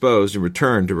was disposed in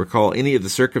return to recall any of the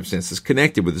circumstances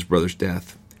connected with his brother's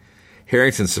death.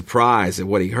 Harrington's surprise at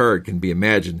what he heard can be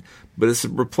imagined, but his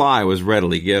reply was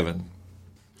readily given.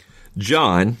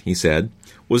 "John," he said,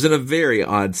 "was in a very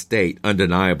odd state,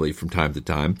 undeniably, from time to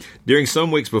time, during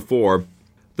some weeks before,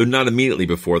 though not immediately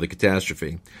before, the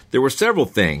catastrophe. There were several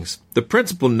things. The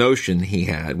principal notion he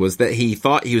had was that he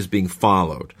thought he was being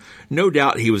followed. No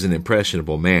doubt he was an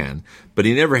impressionable man, but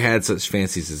he never had such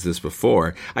fancies as this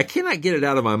before. I cannot get it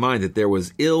out of my mind that there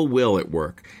was ill will at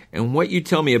work, and what you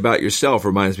tell me about yourself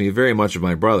reminds me very much of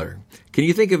my brother. Can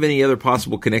you think of any other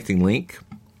possible connecting link?"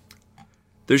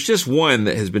 "There's just one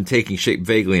that has been taking shape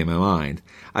vaguely in my mind.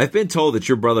 I've been told that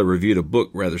your brother reviewed a book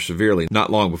rather severely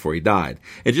not long before he died,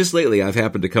 and just lately I've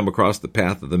happened to come across the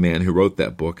path of the man who wrote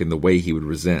that book and the way he would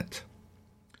resent."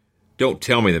 "Don't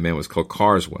tell me the man was called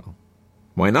Carswell."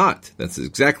 "Why not? That's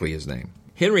exactly his name."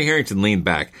 Henry Harrington leaned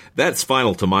back. "That's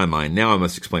final to my mind. Now I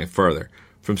must explain further.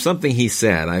 From something he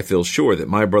said, I feel sure that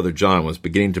my brother John was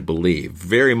beginning to believe,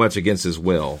 very much against his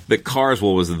will, that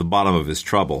Carswell was at the bottom of his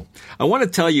trouble. I want to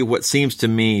tell you what seems to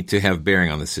me to have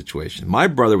bearing on this situation. My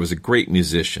brother was a great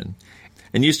musician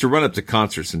and used to run up to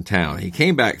concerts in town. He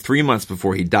came back 3 months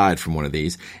before he died from one of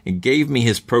these and gave me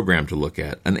his program to look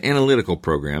at, an analytical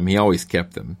program. He always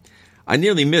kept them. I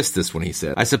nearly missed this one, he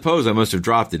said. I suppose I must have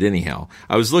dropped it anyhow.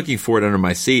 I was looking for it under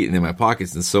my seat and in my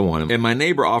pockets and so on, and my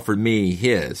neighbor offered me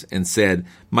his and said,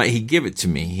 might he give it to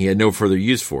me? He had no further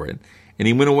use for it. And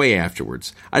he went away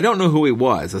afterwards. I don't know who he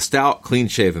was, a stout,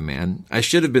 clean-shaven man. I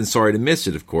should have been sorry to miss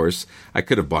it, of course. I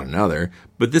could have bought another,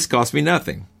 but this cost me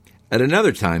nothing. At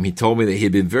another time, he told me that he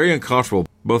had been very uncomfortable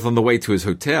both on the way to his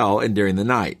hotel and during the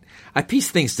night. I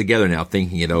pieced things together now,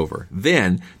 thinking it over.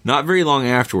 Then, not very long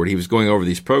afterward, he was going over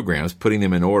these programs, putting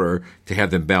them in order to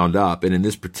have them bound up, and in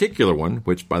this particular one,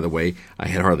 which, by the way, I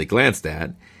had hardly glanced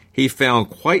at, He found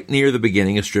quite near the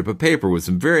beginning a strip of paper with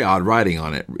some very odd writing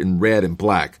on it in red and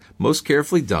black, most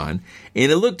carefully done,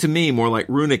 and it looked to me more like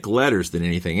runic letters than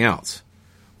anything else.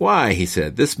 "Why," he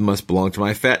said, "this must belong to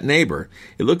my fat neighbor.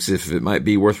 It looks as if it might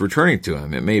be worth returning to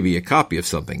him. It may be a copy of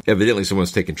something. Evidently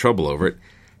someone's taken trouble over it.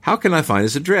 How can I find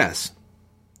his address?"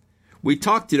 We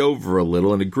talked it over a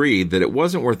little and agreed that it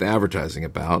wasn't worth advertising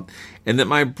about, and that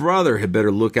my brother had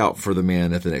better look out for the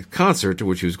man at the next concert, to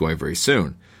which he was going very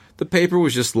soon. The paper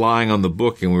was just lying on the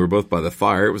book, and we were both by the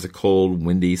fire. It was a cold,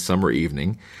 windy summer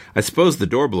evening. I suppose the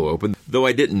door blew open, though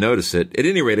I didn't notice it. At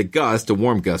any rate, a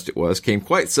warm gust it was, came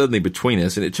quite suddenly between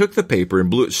us, and it took the paper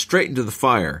and blew it straight into the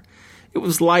fire. It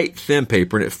was light, thin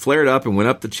paper, and it flared up and went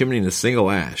up the chimney in a single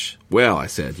ash. "Well," I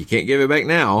said, "you can't give it back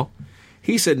now."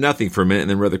 He said nothing for a minute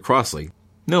and then rather crossly,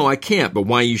 "No, I can't, but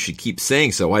why you should keep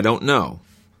saying so, I don't know."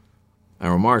 I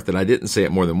remarked that I didn't say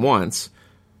it more than once.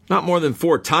 "Not more than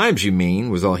 4 times, you mean,"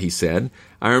 was all he said.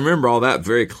 I remember all that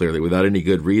very clearly without any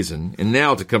good reason. And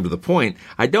now, to come to the point,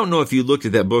 I don't know if you looked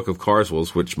at that book of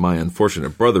Carswell's which my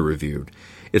unfortunate brother reviewed.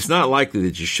 It's not likely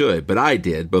that you should, but I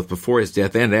did, both before his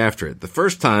death and after it. The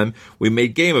first time, we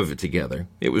made game of it together.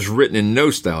 It was written in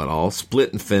no style at all,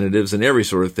 split infinitives and every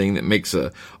sort of thing that makes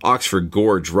a Oxford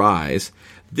gorge rise.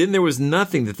 Then there was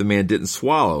nothing that the man didn't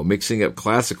swallow, mixing up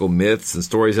classical myths and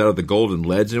stories out of the Golden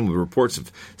Legend with reports of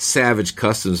savage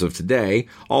customs of today,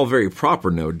 all very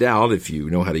proper, no doubt, if you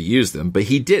know how to use them, but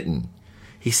he didn't.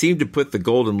 He seemed to put the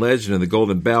Golden Legend and the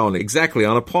Golden Bell exactly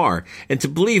on a par, and to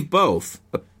believe both.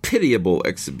 A pitiable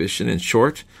exhibition, in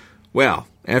short. Well,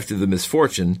 after the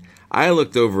misfortune, I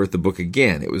looked over at the book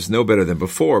again. It was no better than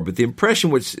before, but the impression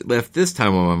which it left this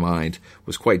time on my mind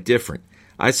was quite different.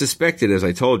 I suspected, as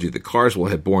I told you, that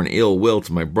Carswell had borne ill will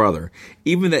to my brother,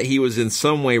 even that he was in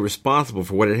some way responsible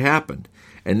for what had happened.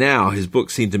 And now his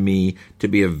book seemed to me to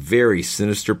be a very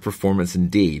sinister performance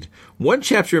indeed. One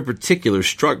chapter in particular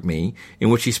struck me, in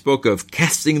which he spoke of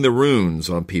casting the runes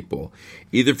on people,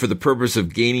 either for the purpose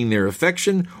of gaining their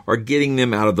affection or getting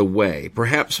them out of the way,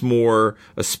 perhaps more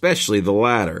especially the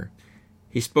latter.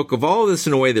 He spoke of all this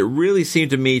in a way that really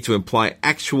seemed to me to imply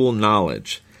actual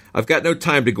knowledge. I've got no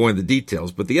time to go into the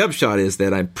details, but the upshot is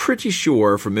that I'm pretty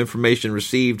sure from information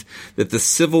received that the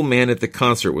civil man at the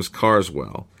concert was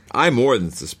Carswell. I more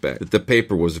than suspect that the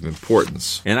paper was of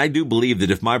importance, and I do believe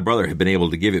that if my brother had been able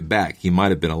to give it back, he might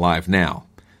have been alive now.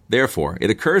 Therefore, it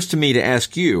occurs to me to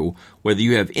ask you whether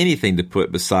you have anything to put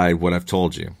beside what I've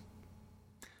told you.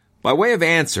 By way of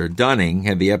answer, Dunning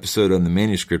had the episode on the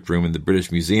manuscript room in the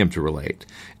British Museum to relate.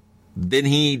 Then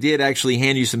he did actually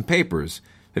hand you some papers.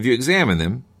 Have you examined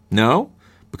them? No?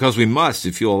 Because we must,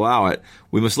 if you'll allow it.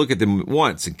 We must look at them at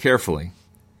once and carefully.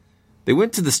 They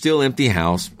went to the still empty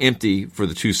house, empty for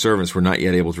the 2 servants were not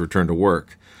yet able to return to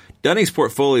work. Dunning's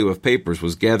portfolio of papers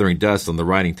was gathering dust on the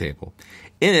writing table.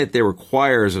 In it there were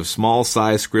quires of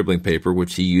small-sized scribbling paper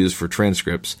which he used for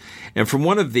transcripts, and from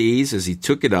one of these, as he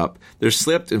took it up, there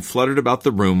slipped and fluttered about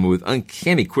the room with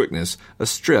uncanny quickness a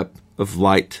strip of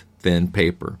light, thin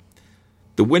paper.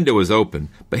 The window was open,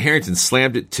 but Harrington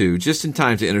slammed it to just in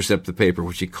time to intercept the paper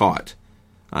which he caught.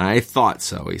 "I thought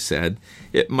so," he said.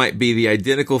 "It might be the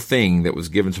identical thing that was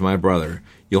given to my brother.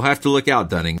 You'll have to look out,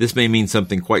 Dunning. This may mean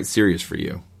something quite serious for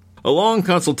you." A long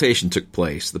consultation took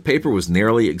place. The paper was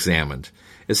narrowly examined.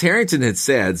 As Harrington had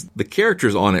said, the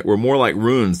characters on it were more like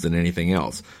runes than anything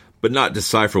else, but not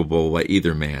decipherable by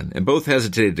either man, and both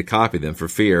hesitated to copy them for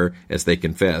fear, as they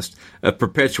confessed, of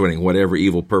perpetuating whatever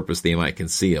evil purpose they might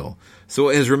conceal. So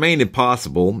it has remained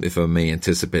impossible, if I may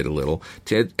anticipate a little,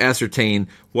 to ascertain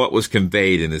what was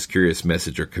conveyed in this curious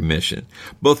message or commission.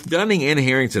 Both Dunning and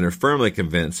Harrington are firmly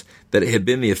convinced that it had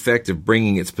been the effect of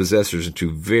bringing its possessors into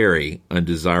very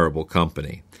undesirable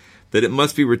company. That it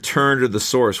must be returned to the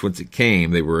source whence it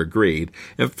came, they were agreed,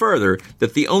 and further,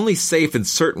 that the only safe and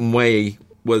certain way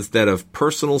was that of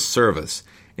personal service,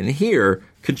 and here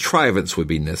contrivance would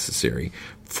be necessary,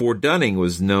 for Dunning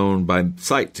was known by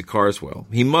sight to Carswell.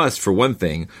 He must, for one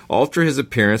thing, alter his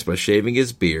appearance by shaving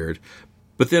his beard,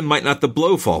 but then might not the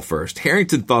blow fall first?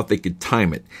 Harrington thought they could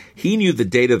time it. He knew the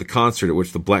date of the concert at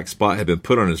which the black spot had been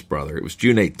put on his brother. It was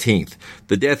June 18th.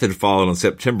 The death had followed on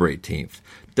September 18th.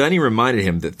 Dunning reminded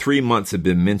him that 3 months had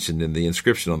been mentioned in the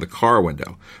inscription on the car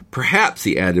window. Perhaps,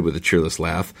 he added with a cheerless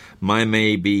laugh, mine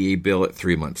may be a bill at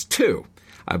 3 months, too.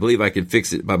 I believe I can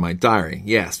fix it by my diary.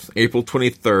 Yes, April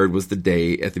 23rd was the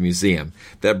day at the museum.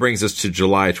 That brings us to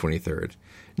July 23rd.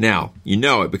 Now, you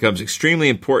know it becomes extremely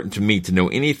important to me to know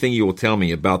anything you will tell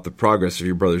me about the progress of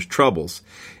your brother's troubles,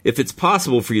 if it's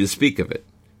possible for you to speak of it.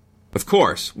 Of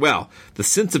course. Well, the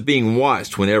sense of being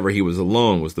watched whenever he was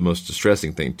alone was the most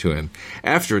distressing thing to him.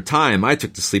 After a time, I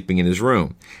took to sleeping in his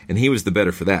room, and he was the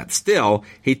better for that. Still,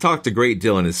 he talked a great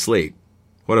deal in his sleep.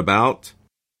 What about?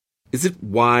 Is it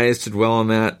wise to dwell on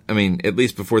that? I mean, at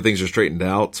least before things are straightened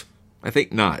out? I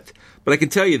think not. But I can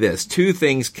tell you this, 2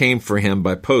 things came for him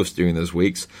by post during those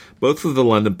weeks, both with the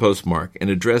London postmark and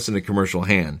addressed in a commercial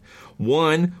hand.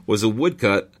 One was a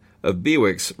woodcut of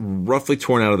Bewick's roughly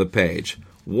torn out of the page.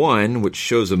 One, which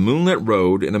shows a moonlit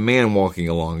road and a man walking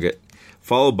along it,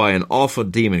 followed by an awful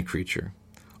demon creature.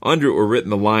 Under it were written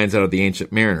the lines out of The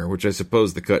Ancient Mariner, which I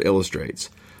suppose the cut illustrates,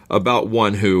 about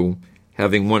one who,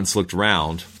 having once looked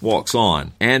round, walks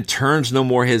on, and turns no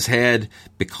more his head,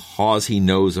 because he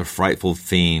knows a frightful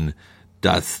fiend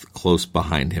doth close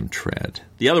behind him tread.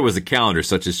 The other was a calendar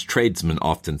such as tradesmen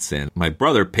often send. My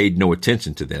brother paid no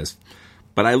attention to this,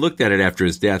 but I looked at it after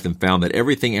his death and found that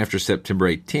everything after September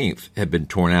 18th had been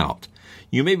torn out.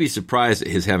 You may be surprised at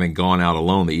his having gone out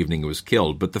alone the evening he was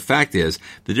killed, but the fact is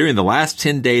that during the last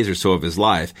 10 days or so of his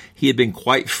life, he had been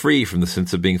quite free from the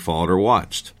sense of being followed or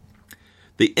watched.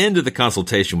 The end of the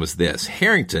consultation was this.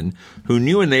 Harrington, who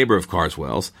knew a neighbor of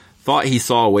Carswell's, thought he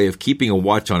saw a way of keeping a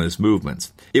watch on his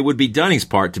movements. It would be Dunning's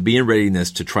part to be in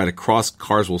readiness to try to cross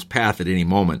Carswell's path at any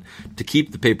moment, to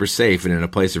keep the paper safe and in a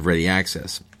place of ready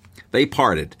access. They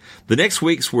parted. The next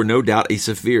weeks were no doubt a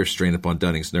severe strain upon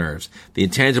Dunning's nerves. The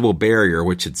intangible barrier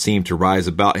which had seemed to rise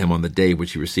about him on the day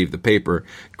which he received the paper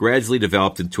gradually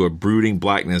developed into a brooding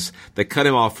blackness that cut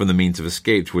him off from the means of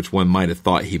escape to which one might have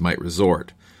thought he might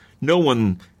resort. No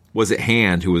one was at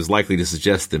hand who was likely to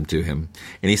suggest them to him,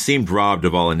 and he seemed robbed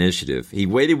of all initiative. He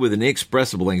waited with an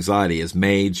inexpressible anxiety as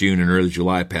May, June, and early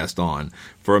July passed on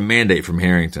for a mandate from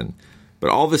Harrington. But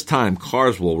all this time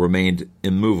Carswell remained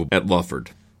immovable at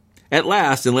Lufford. At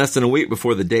last, in less than a week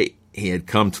before the date he had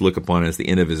come to look upon as the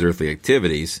end of his earthly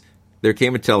activities, there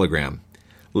came a telegram.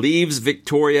 Leaves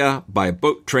Victoria by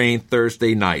boat train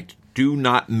Thursday night. Do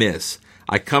not miss.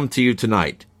 I come to you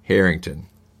tonight. Harrington.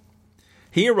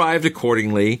 He arrived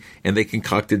accordingly, and they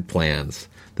concocted plans.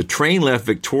 The train left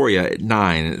Victoria at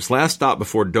 9, and its last stop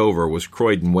before Dover was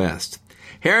Croydon West.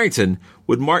 Harrington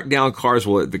would mark down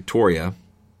Carswell at Victoria,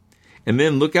 and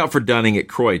then look out for Dunning at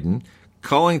Croydon,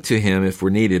 calling to him if were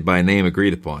needed by a name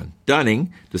agreed upon.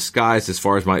 Dunning, disguised as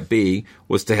far as might be,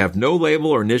 was to have no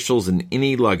label or initials in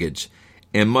any luggage,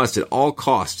 and must at all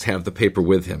costs have the paper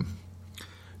with him.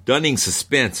 Dunning's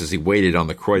suspense as he waited on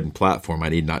the Croydon platform I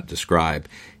need not describe.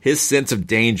 His sense of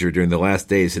danger during the last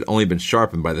days had only been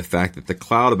sharpened by the fact that the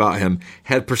cloud about him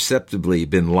had perceptibly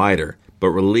been lighter, but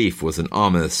relief was an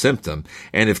ominous symptom,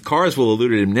 and if Carswell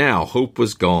eluded him now, hope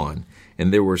was gone,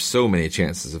 and there were so many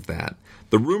chances of that.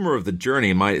 The rumor of the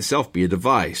journey might itself be a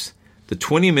device. The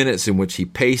 20 minutes in which he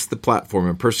paced the platform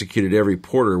and persecuted every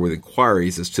porter with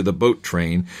inquiries as to the boat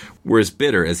train were as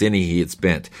bitter as any he had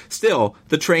spent. Still,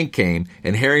 the train came,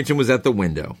 and Harrington was at the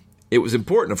window. It was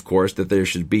important, of course, that there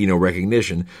should be no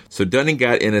recognition, so Dunning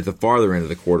got in at the farther end of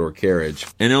the corridor carriage,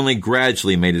 and only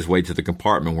gradually made his way to the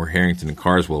compartment where Harrington and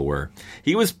Carswell were.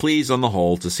 He was pleased on the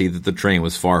whole to see that the train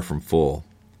was far from full.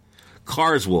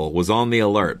 Carswell was on the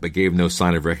alert, but gave no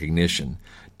sign of recognition.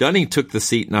 Dunning took the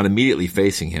seat not immediately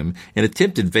facing him, and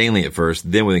attempted vainly at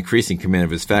first, then with increasing command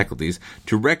of his faculties,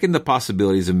 to reckon the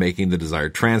possibilities of making the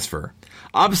desired transfer.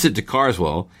 Opposite to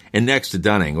Carswell, and next to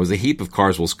Dunning, was a heap of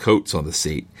Carswell's coats on the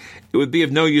seat. It would be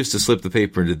of no use to slip the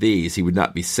paper into these. He would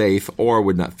not be safe, or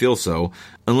would not feel so,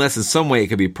 unless in some way it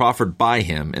could be proffered by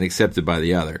him and accepted by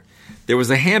the other. There was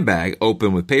a handbag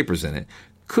open with papers in it.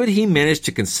 Could he manage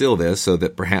to conceal this so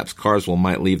that perhaps Carswell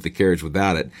might leave the carriage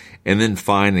without it, and then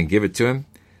find and give it to him?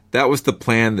 That was the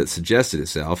plan that suggested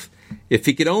itself. If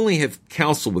he could only have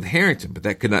counseled with Harrington, but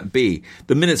that could not be.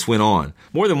 The minutes went on.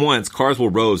 More than once, Carswell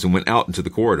rose and went out into the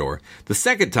corridor. The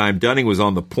second time, Dunning was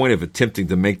on the point of attempting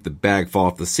to make the bag fall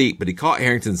off the seat, but he caught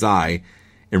Harrington's eye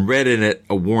and read in it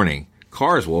a warning.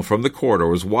 Carswell, from the corridor,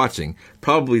 was watching,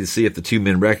 probably to see if the two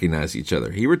men recognized each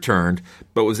other. He returned,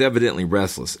 but was evidently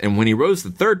restless, and when he rose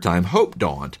the third time, hope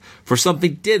dawned, for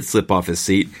something did slip off his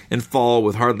seat and fall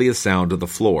with hardly a sound to the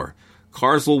floor.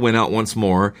 Carswell went out once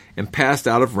more and passed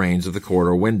out of range of the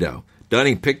corridor window.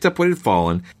 Dunning picked up what had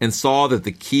fallen and saw that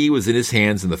the key was in his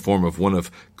hands in the form of one of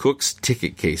Cook's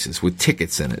ticket cases with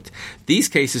tickets in it. These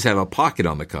cases have a pocket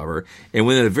on the cover, and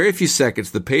within a very few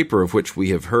seconds the paper of which we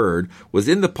have heard was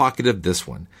in the pocket of this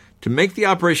one. To make the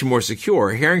operation more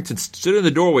secure, Harrington stood in the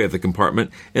doorway of the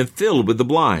compartment and fiddled with the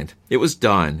blind. It was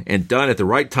done, and done at the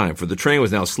right time, for the train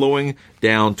was now slowing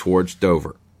down towards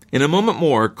Dover. In a moment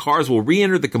more, Carswell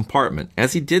re-entered the compartment.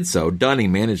 As he did so,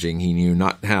 Dunning, managing he knew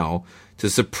not how to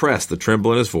suppress the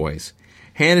tremble in his voice,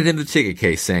 handed him the ticket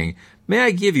case, saying, "May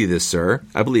I give you this, sir?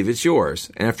 I believe it's yours."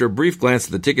 And after a brief glance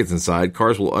at the tickets inside,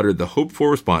 Carswell uttered the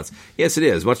hoped-for response, "Yes, it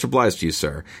is. Much obliged to you,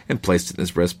 sir," and placed it in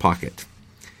his breast pocket.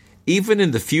 Even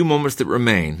in the few moments that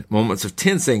remained, moments of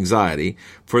tense anxiety,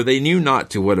 for they knew not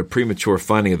to what a premature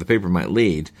finding of the paper might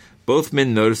lead, both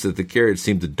men noticed that the carriage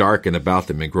seemed to darken about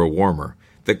them and grow warmer,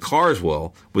 that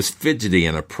Carswell was fidgety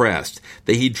and oppressed,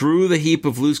 that he drew the heap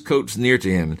of loose coats near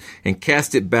to him and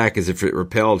cast it back as if it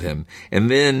repelled him, and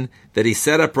then that he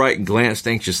sat upright and glanced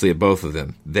anxiously at both of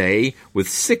them. They, with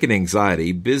sickening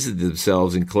anxiety, busied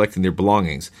themselves in collecting their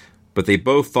belongings, but they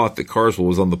both thought that Carswell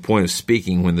was on the point of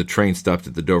speaking when the train stopped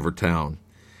at the Dover town.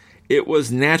 It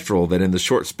was natural that in the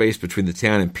short space between the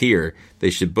town and pier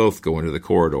they should both go into the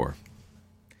corridor.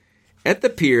 At the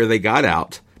pier they got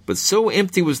out, but so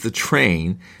empty was the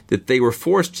train that they were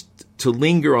forced to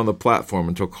linger on the platform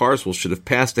until Carswell should have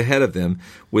passed ahead of them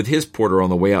with his porter on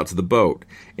the way out to the boat,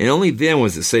 and only then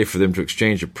was it safe for them to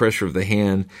exchange a pressure of the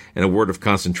hand and a word of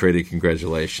concentrated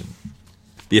congratulation.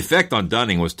 The effect on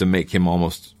Dunning was to make him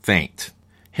almost faint.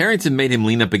 Harrington made him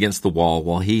lean up against the wall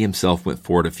while he himself went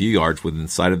forward a few yards within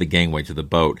sight of the gangway to the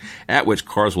boat, at which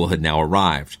Carswell had now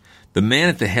arrived. The man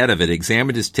at the head of it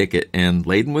examined his ticket, and,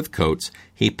 laden with coats,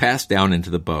 he passed down into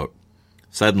the boat.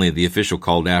 Suddenly the official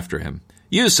called after him,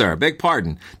 "You, sir, beg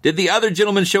pardon. Did the other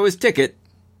gentleman show his ticket?"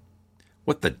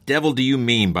 "What the devil do you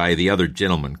mean by the other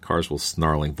gentleman?" Carswell's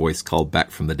snarling voice called back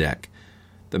from the deck.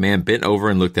 The man bent over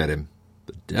and looked at him.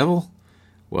 "The devil?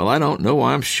 Well, I don't know,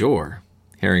 I'm sure."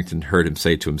 Harrington heard him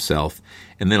say to himself,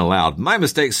 and then aloud, "My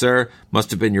mistake, sir.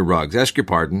 Must have been your rugs. Ask your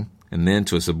pardon." And then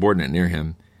to a subordinate near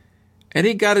him, "And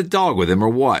he got a dog with him, or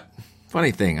what?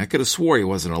 Funny thing, I could have swore he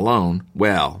wasn't alone.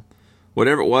 Well,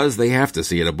 whatever it was, they have to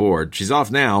see it aboard. She's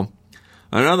off now.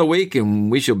 Another week,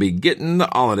 and we shall be getting the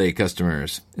holiday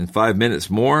customers." In 5 minutes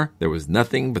more, there was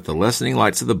nothing but the lessening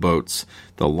lights of the boats,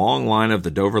 the long line of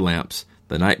the Dover lamps,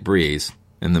 the night breeze,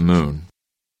 and the moon.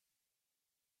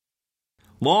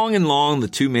 Long and long the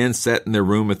two men sat in their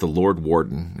room at the Lord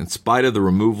Warden. In spite of the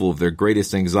removal of their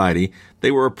greatest anxiety,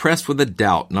 they were oppressed with a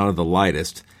doubt not of the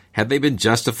lightest. Had they been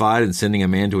justified in sending a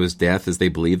man to his death as they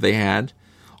believed they had?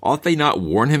 Ought they not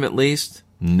warn him at least?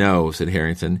 "No," said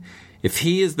Harrington. "If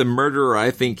he is the murderer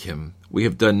I think him, we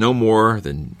have done no more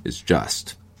than is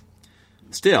just.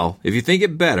 Still, if you think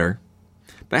it better,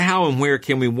 but how and where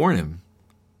can we warn him?"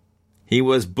 "He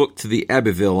was booked to the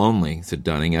Abbeville only," said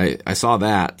Dunning. I saw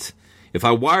that. If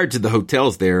I wired to the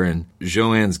hotels there in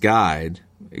Joanne's Guide,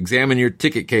 "Examine your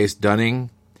ticket case, Dunning,"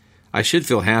 I should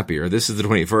feel happier. This is the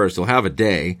 21st. He'll have a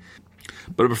day.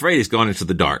 But I'm afraid he's gone into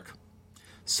the dark.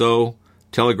 So,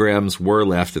 telegrams were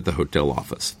left at the hotel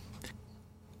office.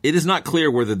 It is not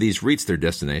clear whether these reached their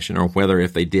destination, or whether,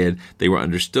 if they did, they were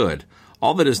understood.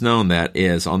 All that is known that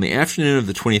is, on the afternoon of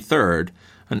the 23rd,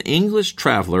 an English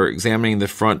traveler examining the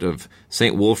front of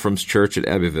St. Wolfram's Church at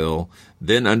Abbeville,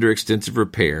 then under extensive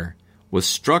repair, was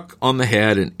struck on the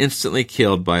head and instantly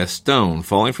killed by a stone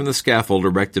falling from the scaffold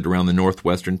erected around the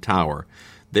northwestern tower,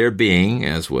 there being,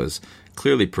 as was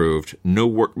clearly proved, no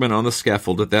workman on the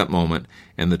scaffold at that moment,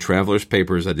 and the traveler's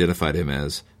papers identified him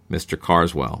as Mr.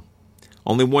 Carswell.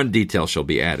 Only one detail shall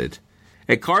be added.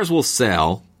 At Carswell's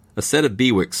cell, a set of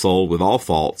Bewick sold with all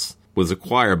faults was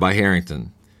acquired by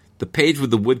Harrington. The page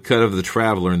with the woodcut of the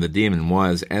traveler and the demon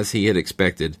was, as he had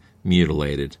expected,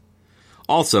 mutilated.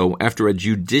 Also, after a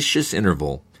judicious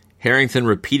interval, Harrington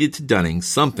repeated to Dunning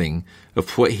something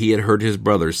of what he had heard his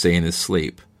brother say in his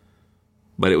sleep.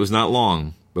 But it was not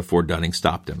long before Dunning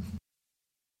stopped him.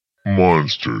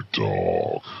 Monster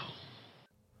Talk.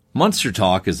 Monster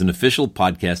Talk is an official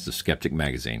podcast of Skeptic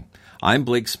Magazine. I'm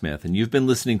Blake Smith, and you've been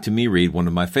listening to me read one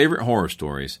of my favorite horror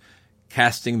stories,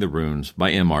 Casting the Runes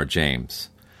by M.R. James.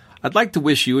 I'd like to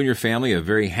wish you and your family a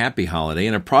very happy holiday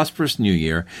and a prosperous new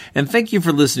year, and thank you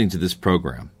for listening to this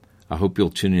program. I hope you'll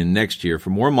tune in next year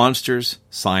for more monsters,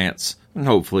 science, and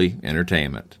hopefully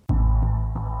entertainment.